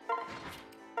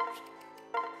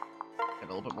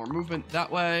 little bit more movement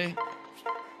that way.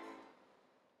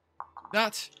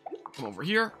 That. Come over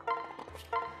here.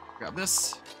 Grab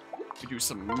this. We do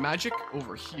some magic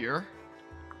over here.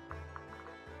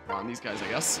 On these guys, I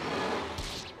guess.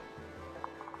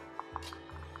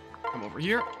 Come over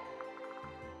here.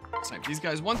 Snipe these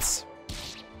guys once.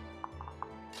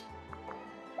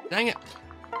 Dang it.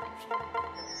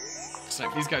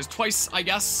 Snipe these guys twice, I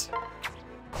guess.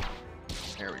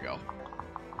 There we go.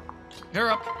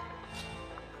 Pair up.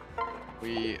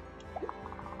 We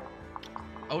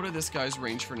out of this guy's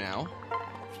range for now.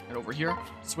 Get over here.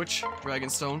 Switch.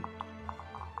 Dragonstone.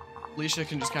 Alicia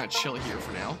can just kind of chill here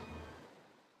for now.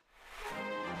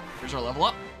 Here's our level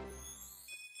up.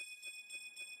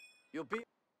 You'll be.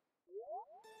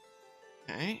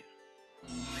 Okay.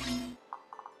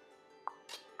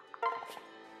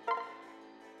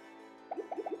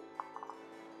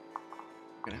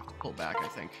 I'm gonna have to pull back, I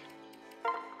think.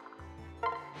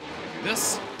 Do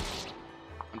this.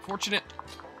 Unfortunate.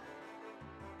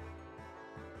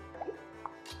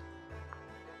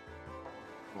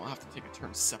 We'll have to take a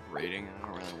turn separating, and I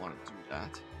don't really want to do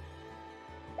that.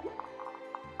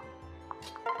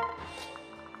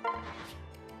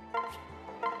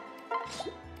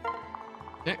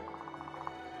 Okay.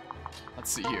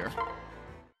 Let's see here.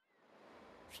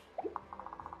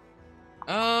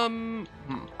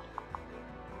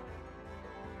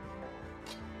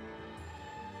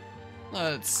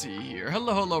 Let's see here.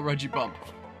 Hello, hello, Reggie Bump.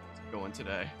 How's it going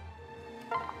today?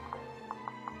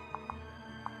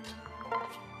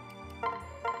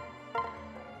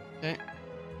 Okay.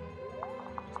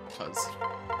 Because.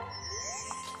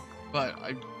 But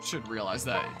I should realize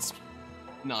that it's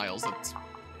Niles that's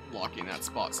blocking that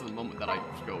spot, so the moment that I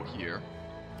go here.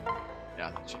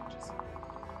 Yeah, that changes.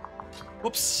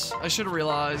 Whoops, I should have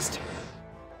realized.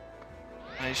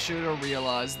 I should have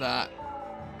realized that.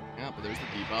 Yeah, but there's the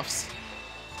debuffs.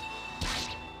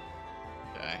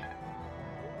 Okay.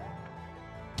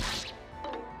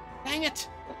 Dang it!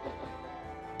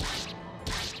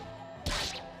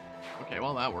 Okay,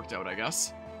 well that worked out, I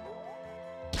guess.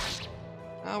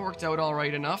 That worked out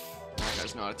alright enough. That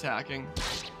guy's not attacking.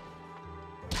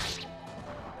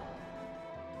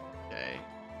 Okay.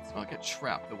 Let's not get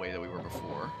trapped the way that we were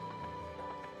before.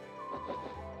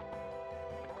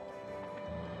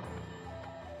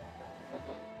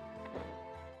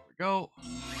 Go.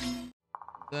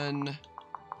 Then,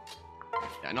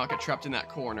 yeah, not get trapped in that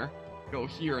corner. Go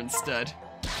here instead.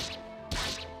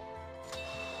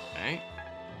 Okay.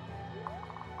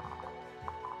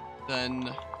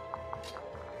 Then,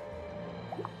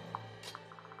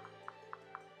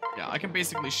 yeah, I can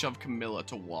basically shove Camilla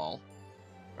to wall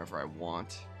wherever I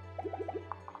want.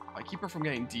 If I keep her from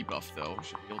getting debuffed, though, I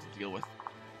should be able to deal with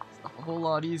stuff a whole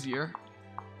lot easier.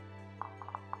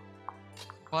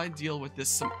 If I deal with this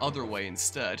some other way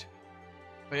instead.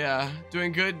 But yeah,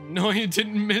 doing good. No, you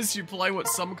didn't miss. You play what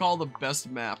some call the best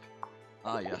map.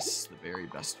 Ah, yes, the very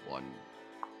best one.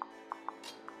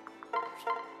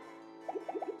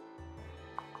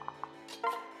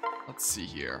 Let's see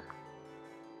here.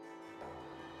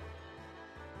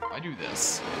 If I do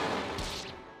this.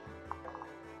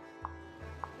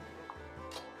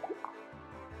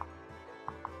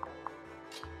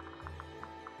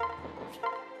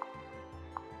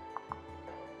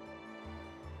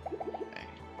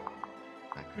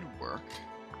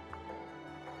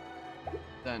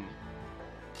 Then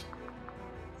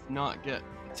not get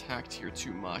attacked here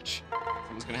too much.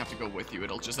 Someone's gonna have to go with you.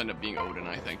 It'll just end up being Odin,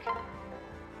 I think.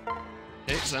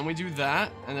 Okay, so then we do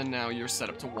that, and then now you're set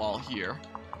up to wall here.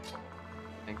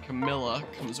 And Camilla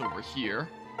comes over here.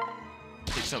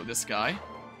 Takes out this guy.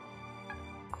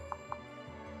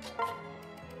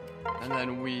 And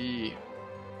then we...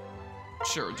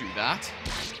 Sure, do that.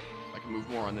 I can move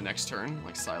more on the next turn.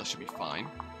 Like, Silas should be fine.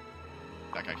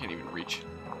 That guy can't even reach.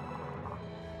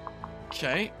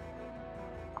 Okay.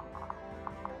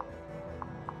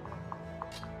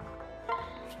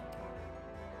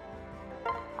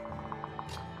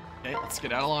 Okay, let's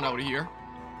skedaddle on out of here.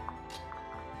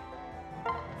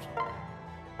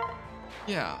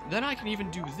 Yeah, then I can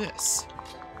even do this.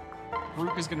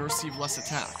 Rook is going to receive less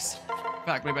attacks. In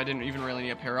fact, maybe I didn't even really need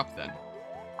to pair up then.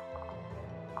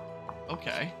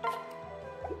 Okay.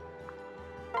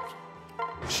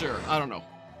 Sure, I don't know.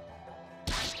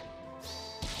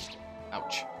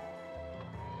 Ouch.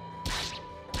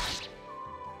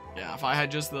 Yeah, if I had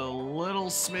just the little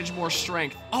smidge more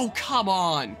strength. Oh, come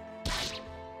on!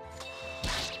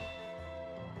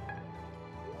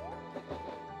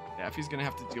 Yeah, if he's gonna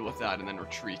have to deal with that and then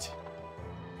retreat.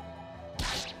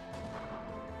 It's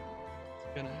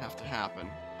gonna have to happen.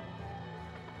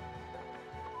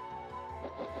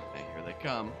 Okay, here they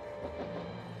come.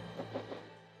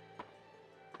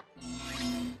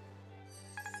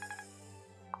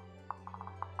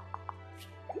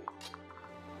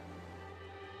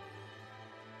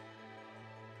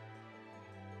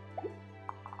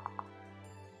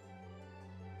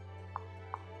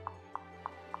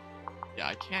 Yeah,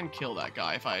 I can kill that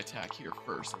guy if I attack here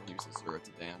first and use Azura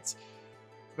to dance.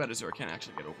 Too bad Azura can't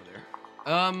actually get over there.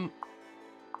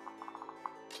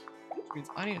 Which means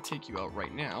I need to take you out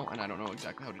right now, and I don't know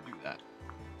exactly how to do that.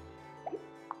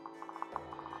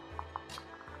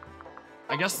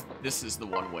 I guess this is the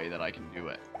one way that I can do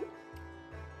it.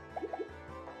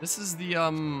 This is the,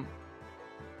 Okay,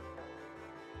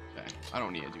 I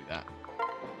don't need to do that.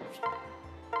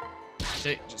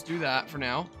 Okay, just do that for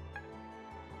now.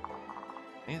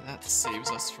 And that saves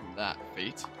us from that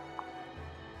fate.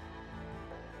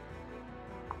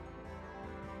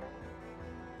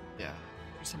 Yeah,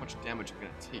 here's how much damage I'm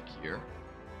gonna take here.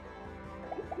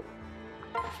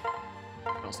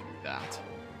 I can also do that.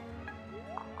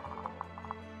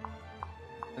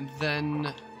 And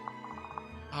then,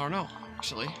 I don't know,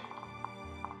 actually.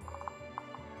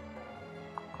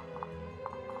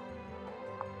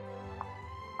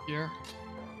 Here,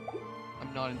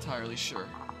 I'm not entirely sure.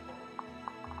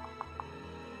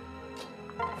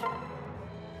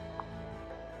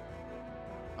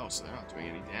 Oh, so they're not doing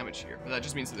any damage here. But that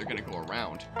just means that they're going to go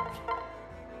around.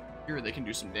 Here they can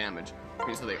do some damage, which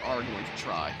means that they are going to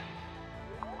try.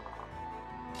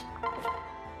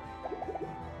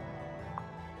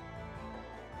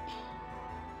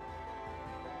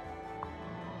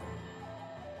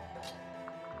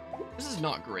 This is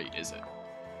not great, is it?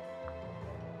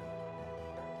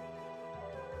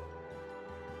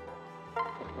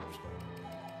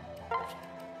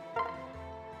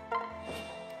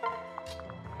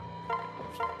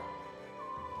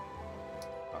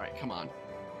 Alright, come on.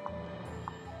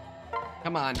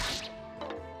 Come on.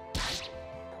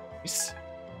 Nice.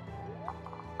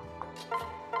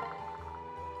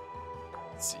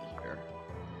 Let's see here.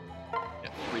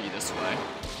 Get 3 this way.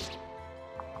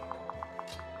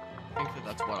 I think that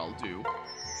that's what I'll do.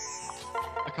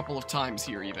 A couple of times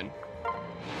here, even.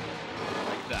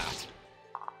 Like that.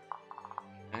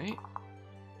 Okay.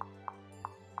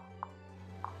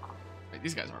 Wait,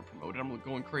 these guys aren't promoted. I'm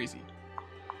going crazy.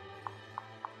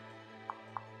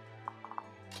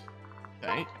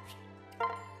 Okay.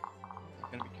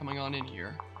 They're gonna be coming on in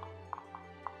here.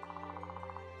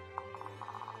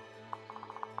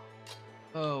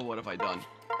 Oh, what have I done?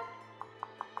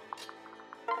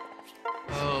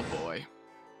 Oh boy.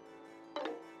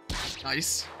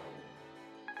 Nice.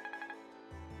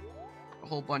 A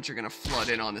whole bunch are gonna flood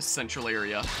in on this central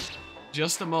area.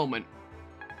 Just a moment.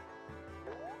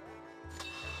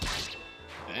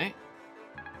 Okay.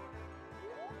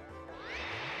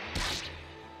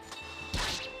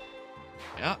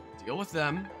 Yeah, deal with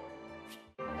them.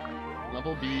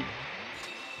 Level B.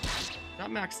 Not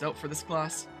maxed out for this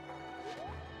class.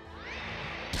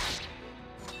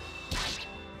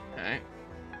 Okay.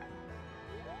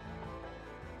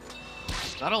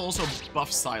 That'll also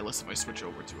buff Silas if I switch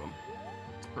over to him.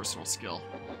 It's personal skill.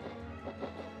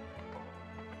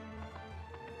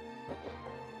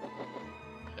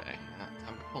 Okay, yeah,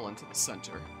 time to pull into the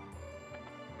center.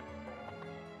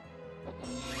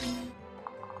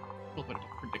 A little bit of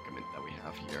a predicament that we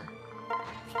have here.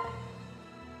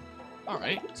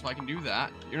 Alright, so I can do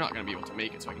that. You're not going to be able to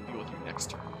make it, so I can deal with you next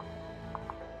turn.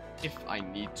 If I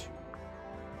need to.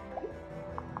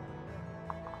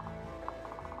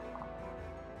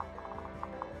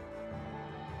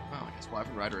 Wow, I guess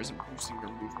Wyvern Rider isn't boosting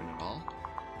your movement at all.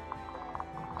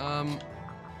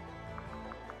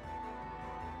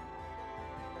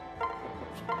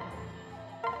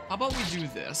 How about we do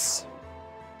this?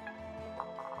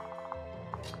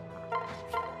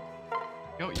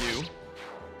 Go you.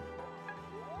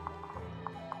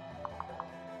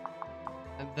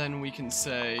 And then we can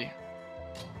say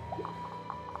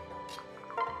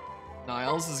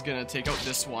Niles is gonna take out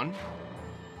this one.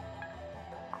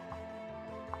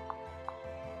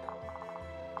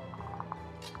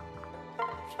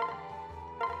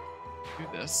 Do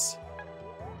this.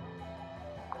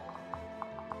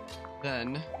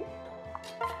 Then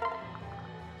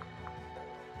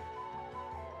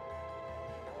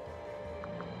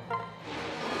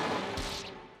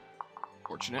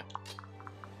fortunate.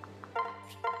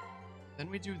 Then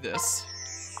we do this.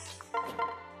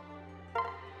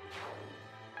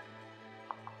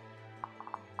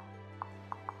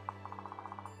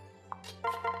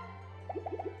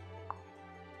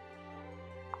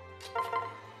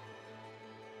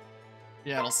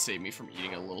 Yeah, it'll save me from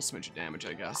eating a little smidge of damage,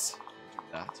 I guess. Do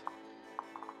that.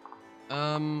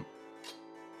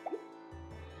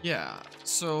 Yeah,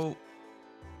 so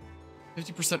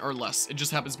 50% or less. It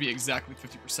just happens to be exactly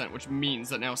 50%, which means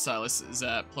that now Silas is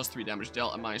at +3 damage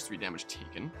dealt and -3 damage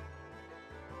taken.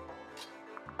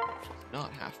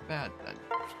 Not half bad then.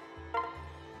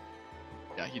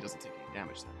 Yeah, he doesn't take any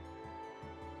damage then.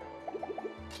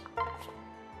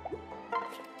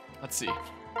 Let's see. It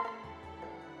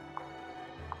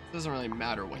doesn't really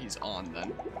matter what he's on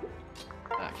then.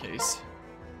 In that case.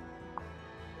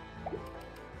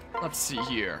 Let's see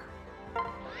here.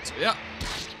 So yeah.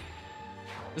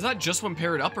 Is that just when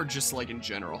paired up or just like in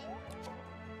general?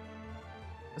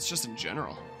 That's just in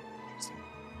general. Interesting.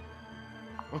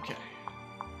 Okay.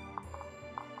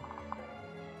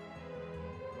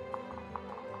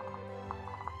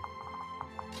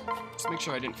 Just make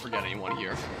sure I didn't forget anyone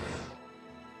here.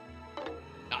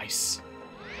 Nice.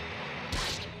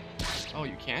 Oh,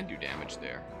 you can do damage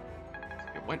there.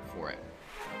 It went for it.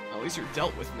 At least you're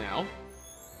dealt with now.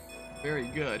 Very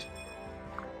good.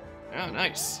 Yeah,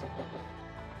 nice.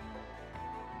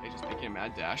 They just making a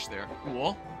mad dash there.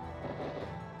 Cool.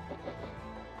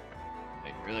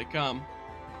 Hey, here they come.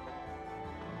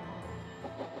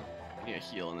 I need a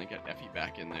heal and then get Effie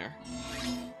back in there.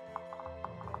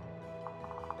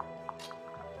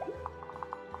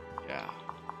 Yeah.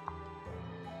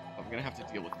 I'm gonna have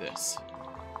to deal with this.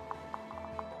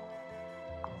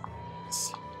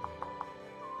 So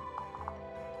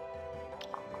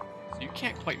you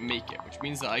can't quite make it, which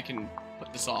means that I can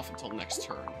put this off until next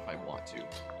turn if I want to.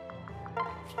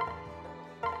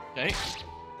 Okay.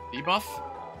 Debuff.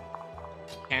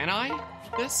 Can I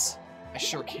with this? I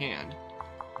sure can.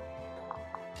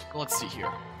 So let's see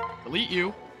here. Delete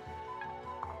you.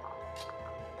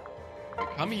 We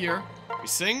come here. We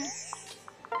sing.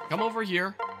 Come over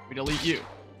here. We delete you.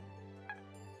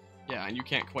 Yeah, and you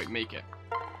can't quite make it.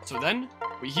 So then,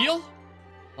 we heal.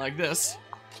 Like this.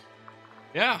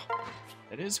 Yeah.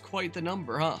 That is quite the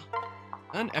number, huh?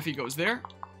 And Effie goes there.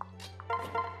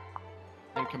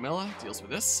 And Camilla deals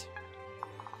with this.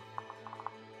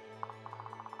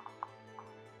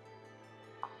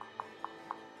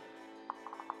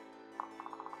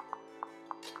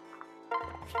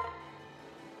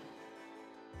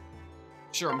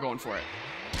 Sure, I'm going for it.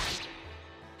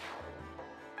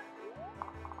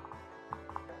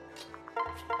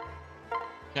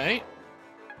 Okay.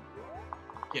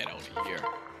 Get out of here.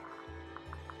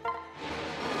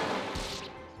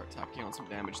 Start tacking on some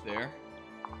damage there.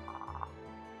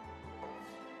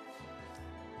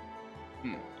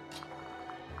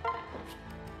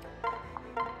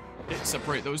 Okay,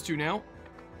 separate those two now.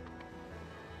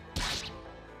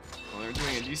 Well, they're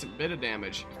doing a decent bit of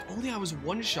damage. If only I was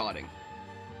one-shotting.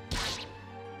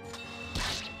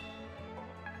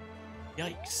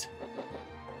 Yikes.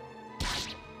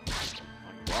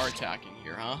 You are attacking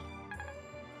here, huh?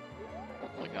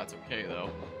 Like that's okay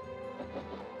though.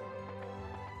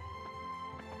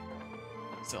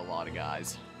 It's a lot of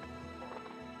guys.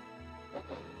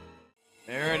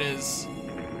 There it is.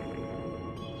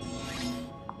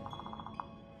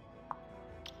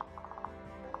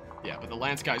 Yeah, but the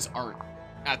Lance guys aren't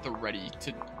at the ready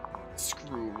to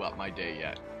screw up my day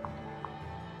yet.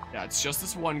 Yeah, it's just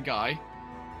this one guy.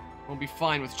 We'll be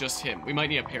fine with just him. We might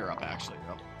need a pair up actually,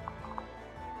 though.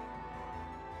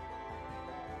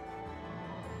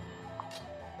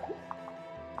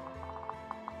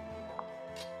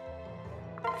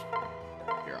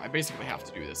 Here, I basically have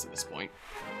to do this at this point.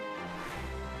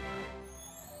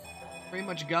 Pretty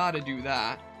much gotta do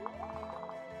that.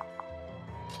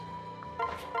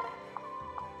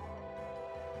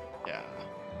 Yeah.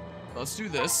 Let's do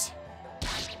this.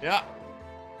 Yeah.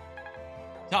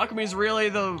 Takumi's really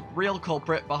the real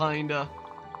culprit behind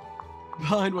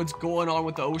what's going on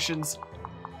with the oceans.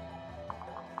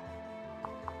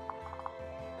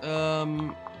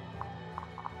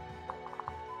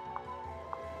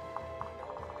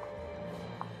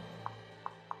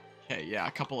 Okay, yeah,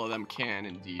 a couple of them can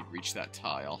indeed reach that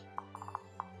tile.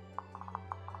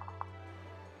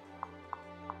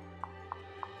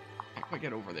 Can't quite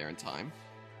get over there in time,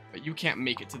 but you can't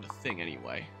make it to the thing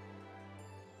anyway.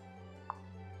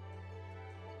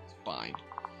 Fine.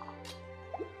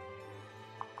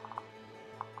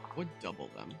 Would double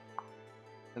them.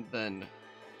 And then,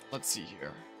 let's see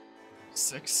here.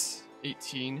 6,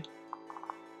 18,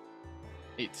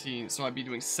 18. So I'd be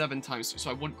doing 7 times 2.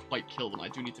 So I wouldn't quite kill them. I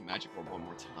do need to magic orb one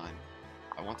more time.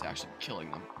 I want to actually be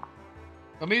killing them.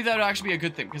 But maybe that would actually be a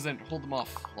good thing, because then hold them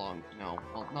off long. No,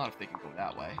 well, not if they can go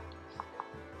that way.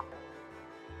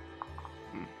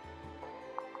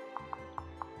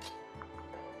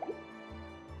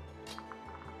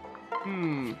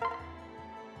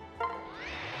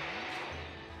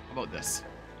 How about this?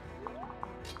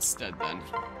 instead then.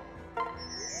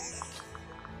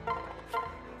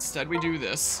 Instead we do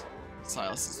this.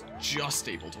 Silas is just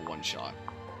able to one-shot.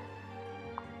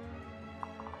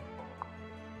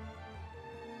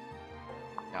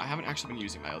 Yeah, I haven't actually been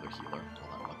using my other healer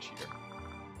all that much here.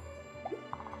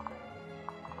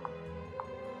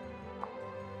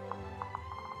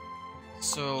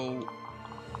 So...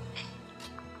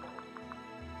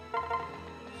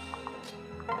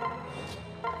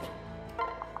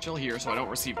 chill here so I don't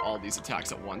receive all these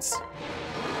attacks at once.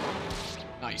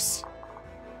 Nice.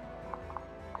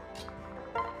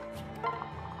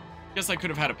 Guess I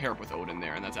could have had a pair up with Odin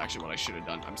there, and that's actually what I should have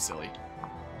done. I'm silly.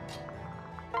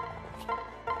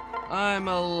 I'm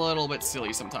a little bit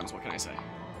silly sometimes, what can I say?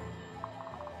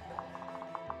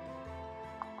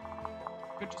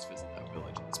 Could just visit that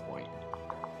village at this point.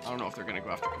 I don't know if they're gonna go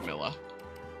after Camilla.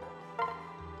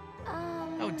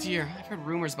 Oh dear, I've heard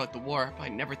rumors about the war, but I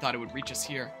never thought it would reach us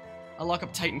here. I'll lock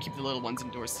up tight and keep the little ones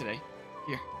indoors today.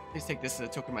 Here, please take this as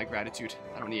a token of my gratitude.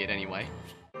 I don't need it anyway.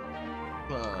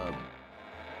 Club.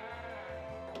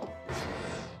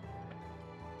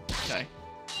 Okay.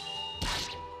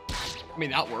 I mean,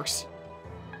 that works.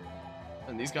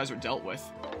 And these guys are dealt with.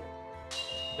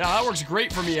 Yeah, that works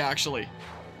great for me, actually.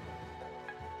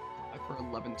 For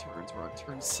 11 turns. We're on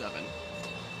turn 7.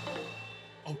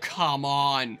 Oh, come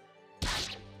on.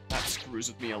 That screws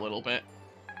with me a little bit.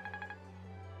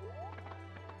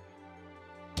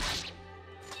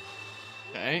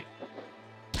 Okay.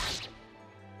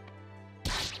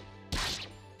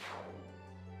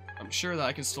 I'm sure that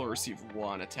I can still receive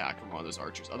one attack from one of those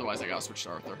archers. Otherwise, I gotta switch to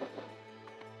Arthur.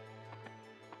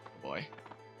 Oh boy.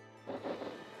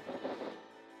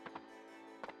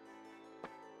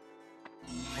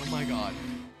 Oh my god.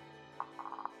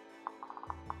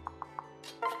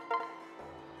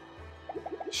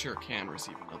 Sure can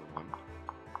receive another one.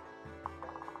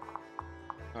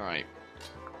 Alright.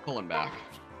 Pulling back.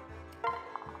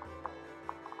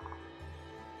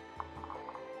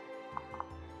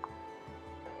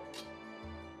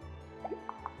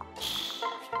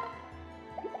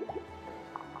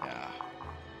 Yeah.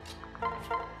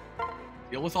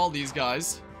 Deal with all these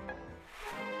guys.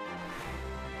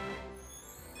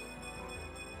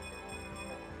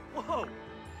 Whoa!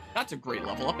 That's a great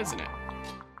level up, isn't it?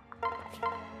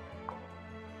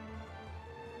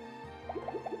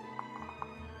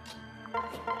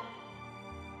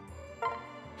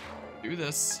 Do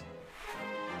this.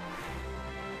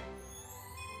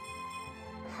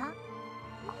 Huh?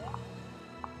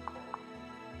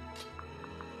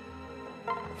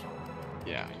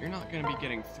 Yeah, you're not gonna be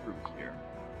getting through here.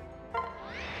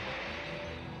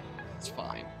 It's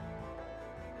fine.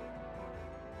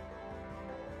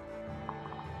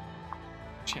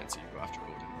 Chance you go after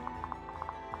Odin.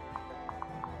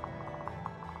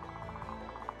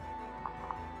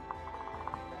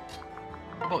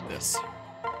 How about this?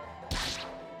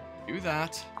 Do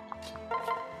that.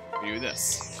 We do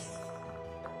this.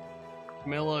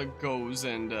 Camilla goes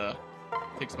and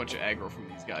takes a bunch of aggro from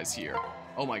these guys here.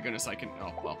 Oh my goodness, I can...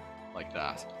 oh, well, like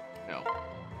that. No.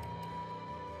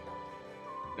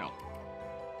 No.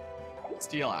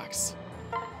 Steel axe.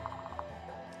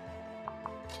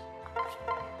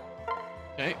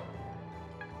 Okay.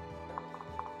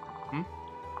 I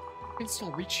can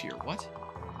still reach here. What?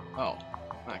 Oh,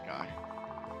 that guy.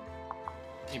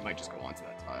 He might just go onto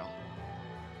that tile.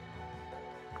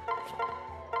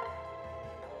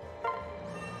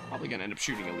 Probably gonna end up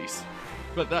shooting Elise.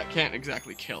 But that can't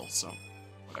exactly kill, so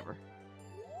whatever.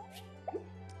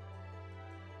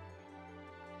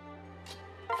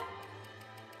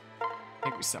 I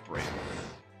think we separate.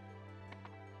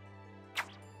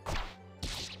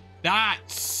 That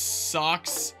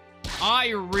sucks. I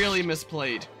really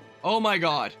misplayed. Oh my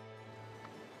god.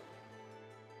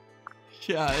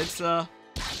 Yeah, it's not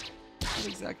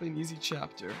exactly an easy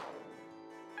chapter.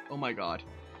 Oh my god.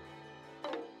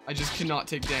 I just cannot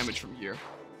take damage from here.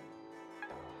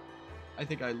 I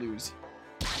think I lose.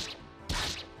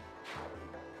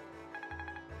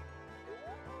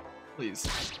 Please.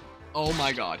 Oh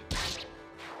my god.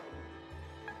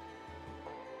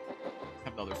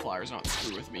 Have the other flyers not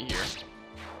screw with me here.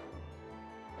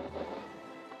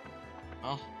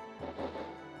 Oh.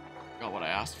 Got what I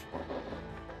asked for.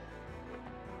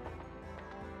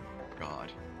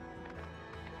 God.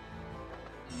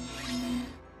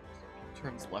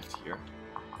 Turns left here.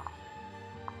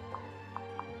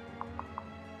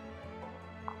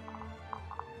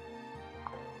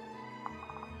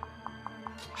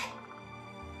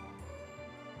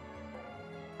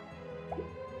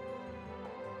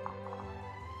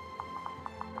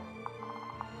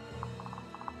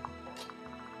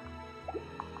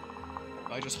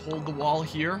 If I just hold the wall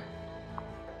here,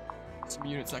 some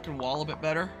units that can wall a bit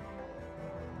better.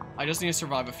 I just need to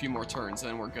survive a few more turns,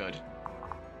 then we're good.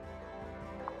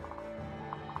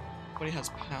 Nobody has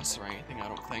pass or anything, I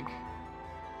don't think.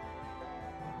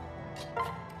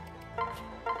 I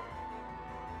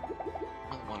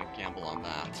don't want to gamble on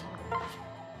that.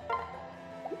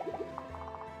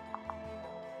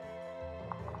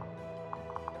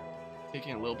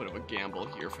 Taking a little bit of a gamble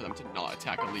here for them to not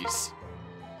attack Elise.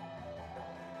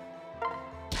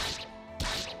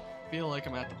 I feel like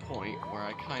I'm at the point where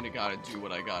I kind of gotta do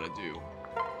what I gotta do.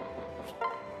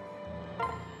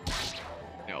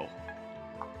 No.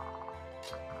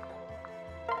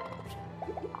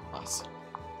 Plus.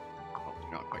 Oh,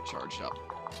 you're not quite charged up.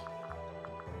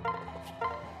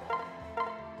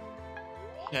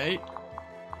 Okay.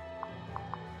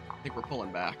 I think we're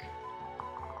pulling back.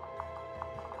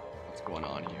 What's going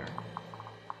on here?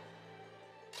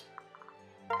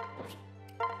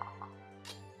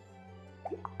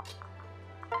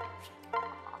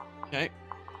 Okay.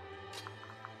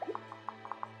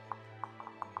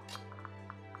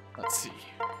 Let's see.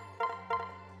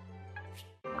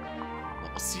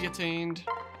 Level C attained.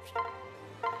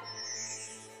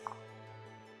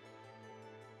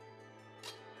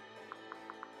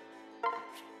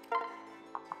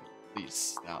 At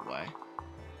least that way.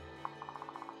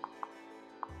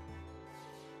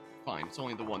 Fine, it's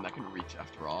only the one that can reach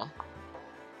after all.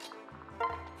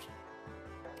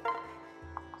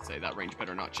 Say that range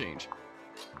better not change.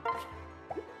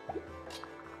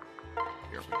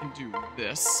 Here, if we can do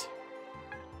this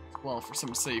as well for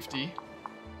some safety.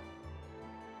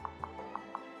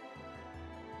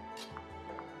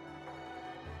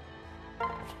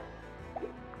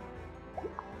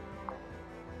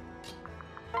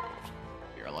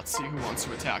 Here, let's see who wants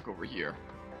to attack over here.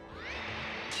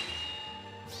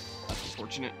 That's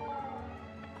unfortunate.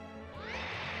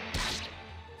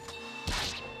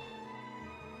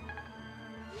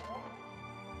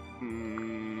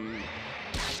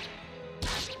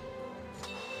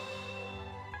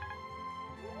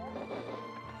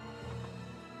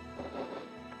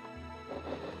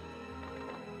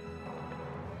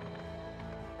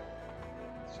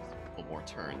 More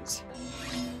turns.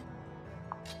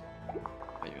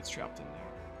 My unit's trapped in there.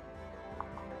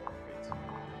 Great.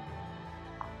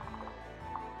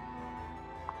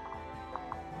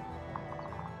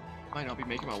 Might not be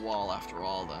making my wall after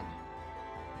all then.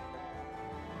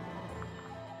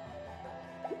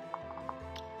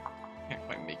 Can't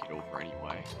quite make it over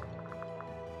anyway.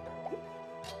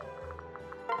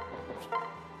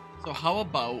 So how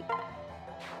about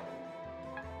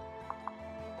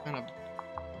kind of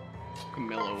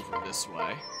mill over this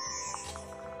way.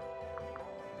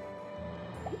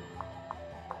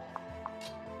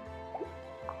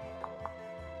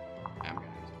 I'm gonna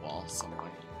use a wall some way.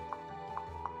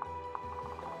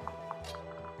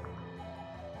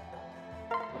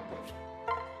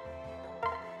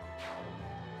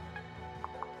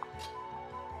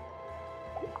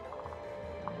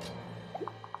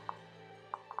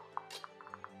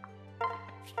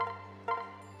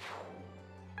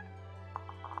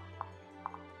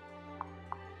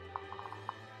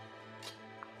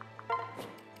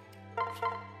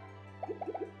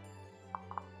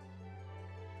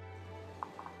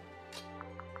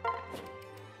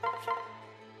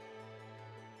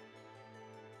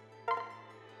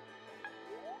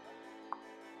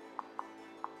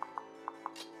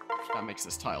 That makes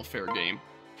this tile fair game.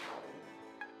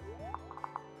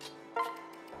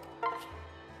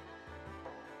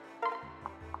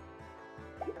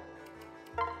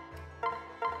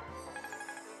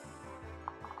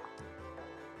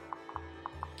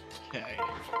 Okay.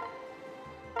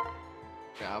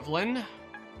 Javelin.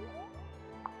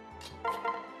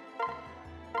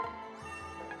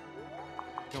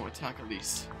 No, attack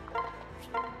Elise.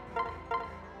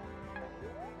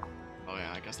 Oh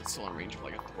yeah, I guess it's still in range of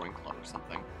like a throwing club or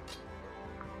something.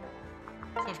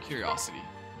 Just out of curiosity.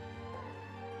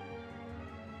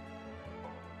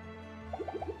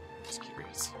 Just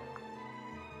curious.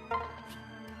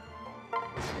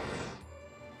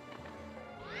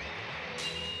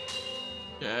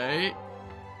 Okay.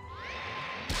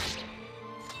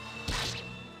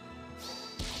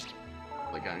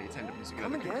 Like I need time to use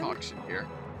another concoction here.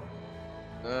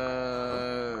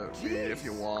 If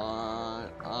you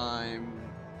want, I'm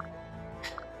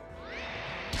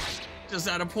just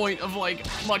at a point of like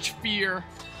much fear.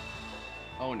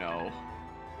 Oh no.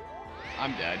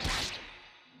 I'm dead.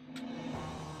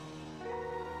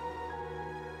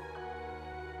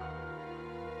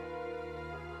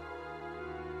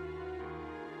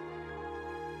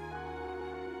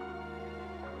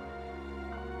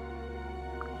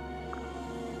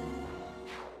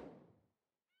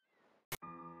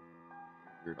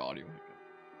 weird audio hiccup.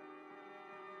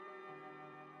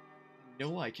 I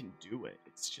know I can do it.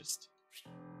 It's just...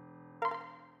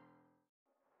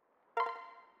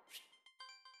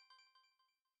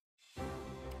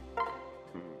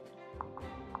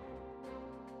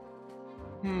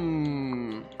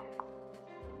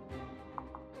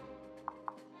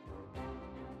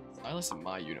 Silas in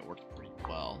my unit worked pretty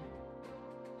well.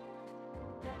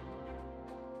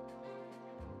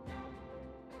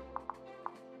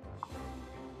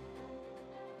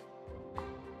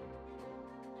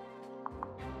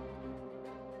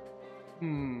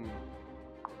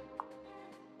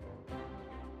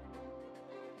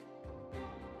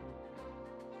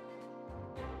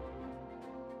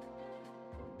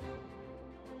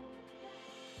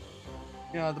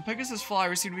 Yeah, the Pegasus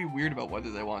flyers seem to be weird about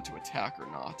whether they want to attack or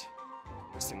not.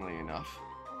 Interestingly enough.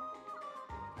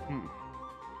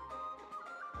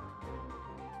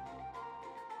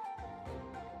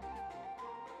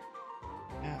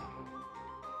 Yeah.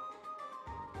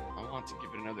 I want to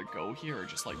give it another go here, or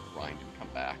just like grind and come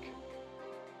back.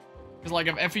 Because like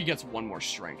if Effie gets one more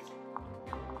strength,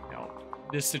 you know,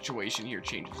 this situation here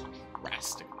changes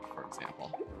drastically, for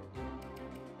example.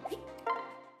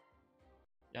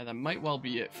 Yeah, that might well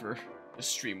be it for the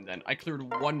stream then. I cleared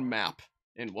one map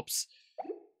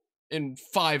in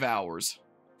 5 hours.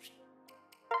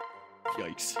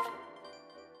 Yikes.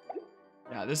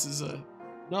 Yeah, this is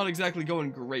not exactly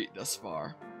going great thus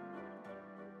far.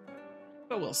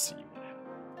 But we'll see what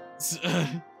happens.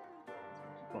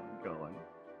 Keep on going.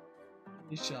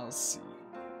 We shall see.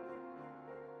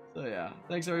 So yeah,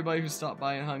 thanks everybody who stopped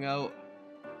by and hung out.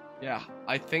 Yeah,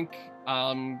 I think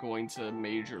I'm going to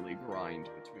majorly grind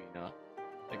between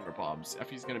Thingamabobs.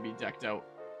 Effie's gonna be decked out.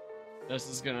 This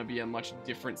is gonna be a much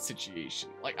different situation.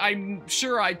 Like, I'm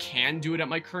sure I can do it at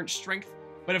my current strength,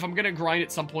 but if I'm gonna grind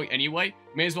at some point anyway,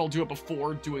 may as well do it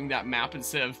before doing that map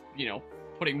instead of, you know,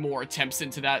 putting more attempts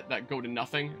into that go to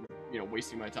nothing, and, you know,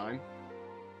 wasting my time.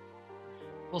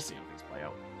 We'll see how things play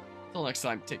out. Until next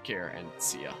time, take care and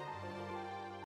see ya.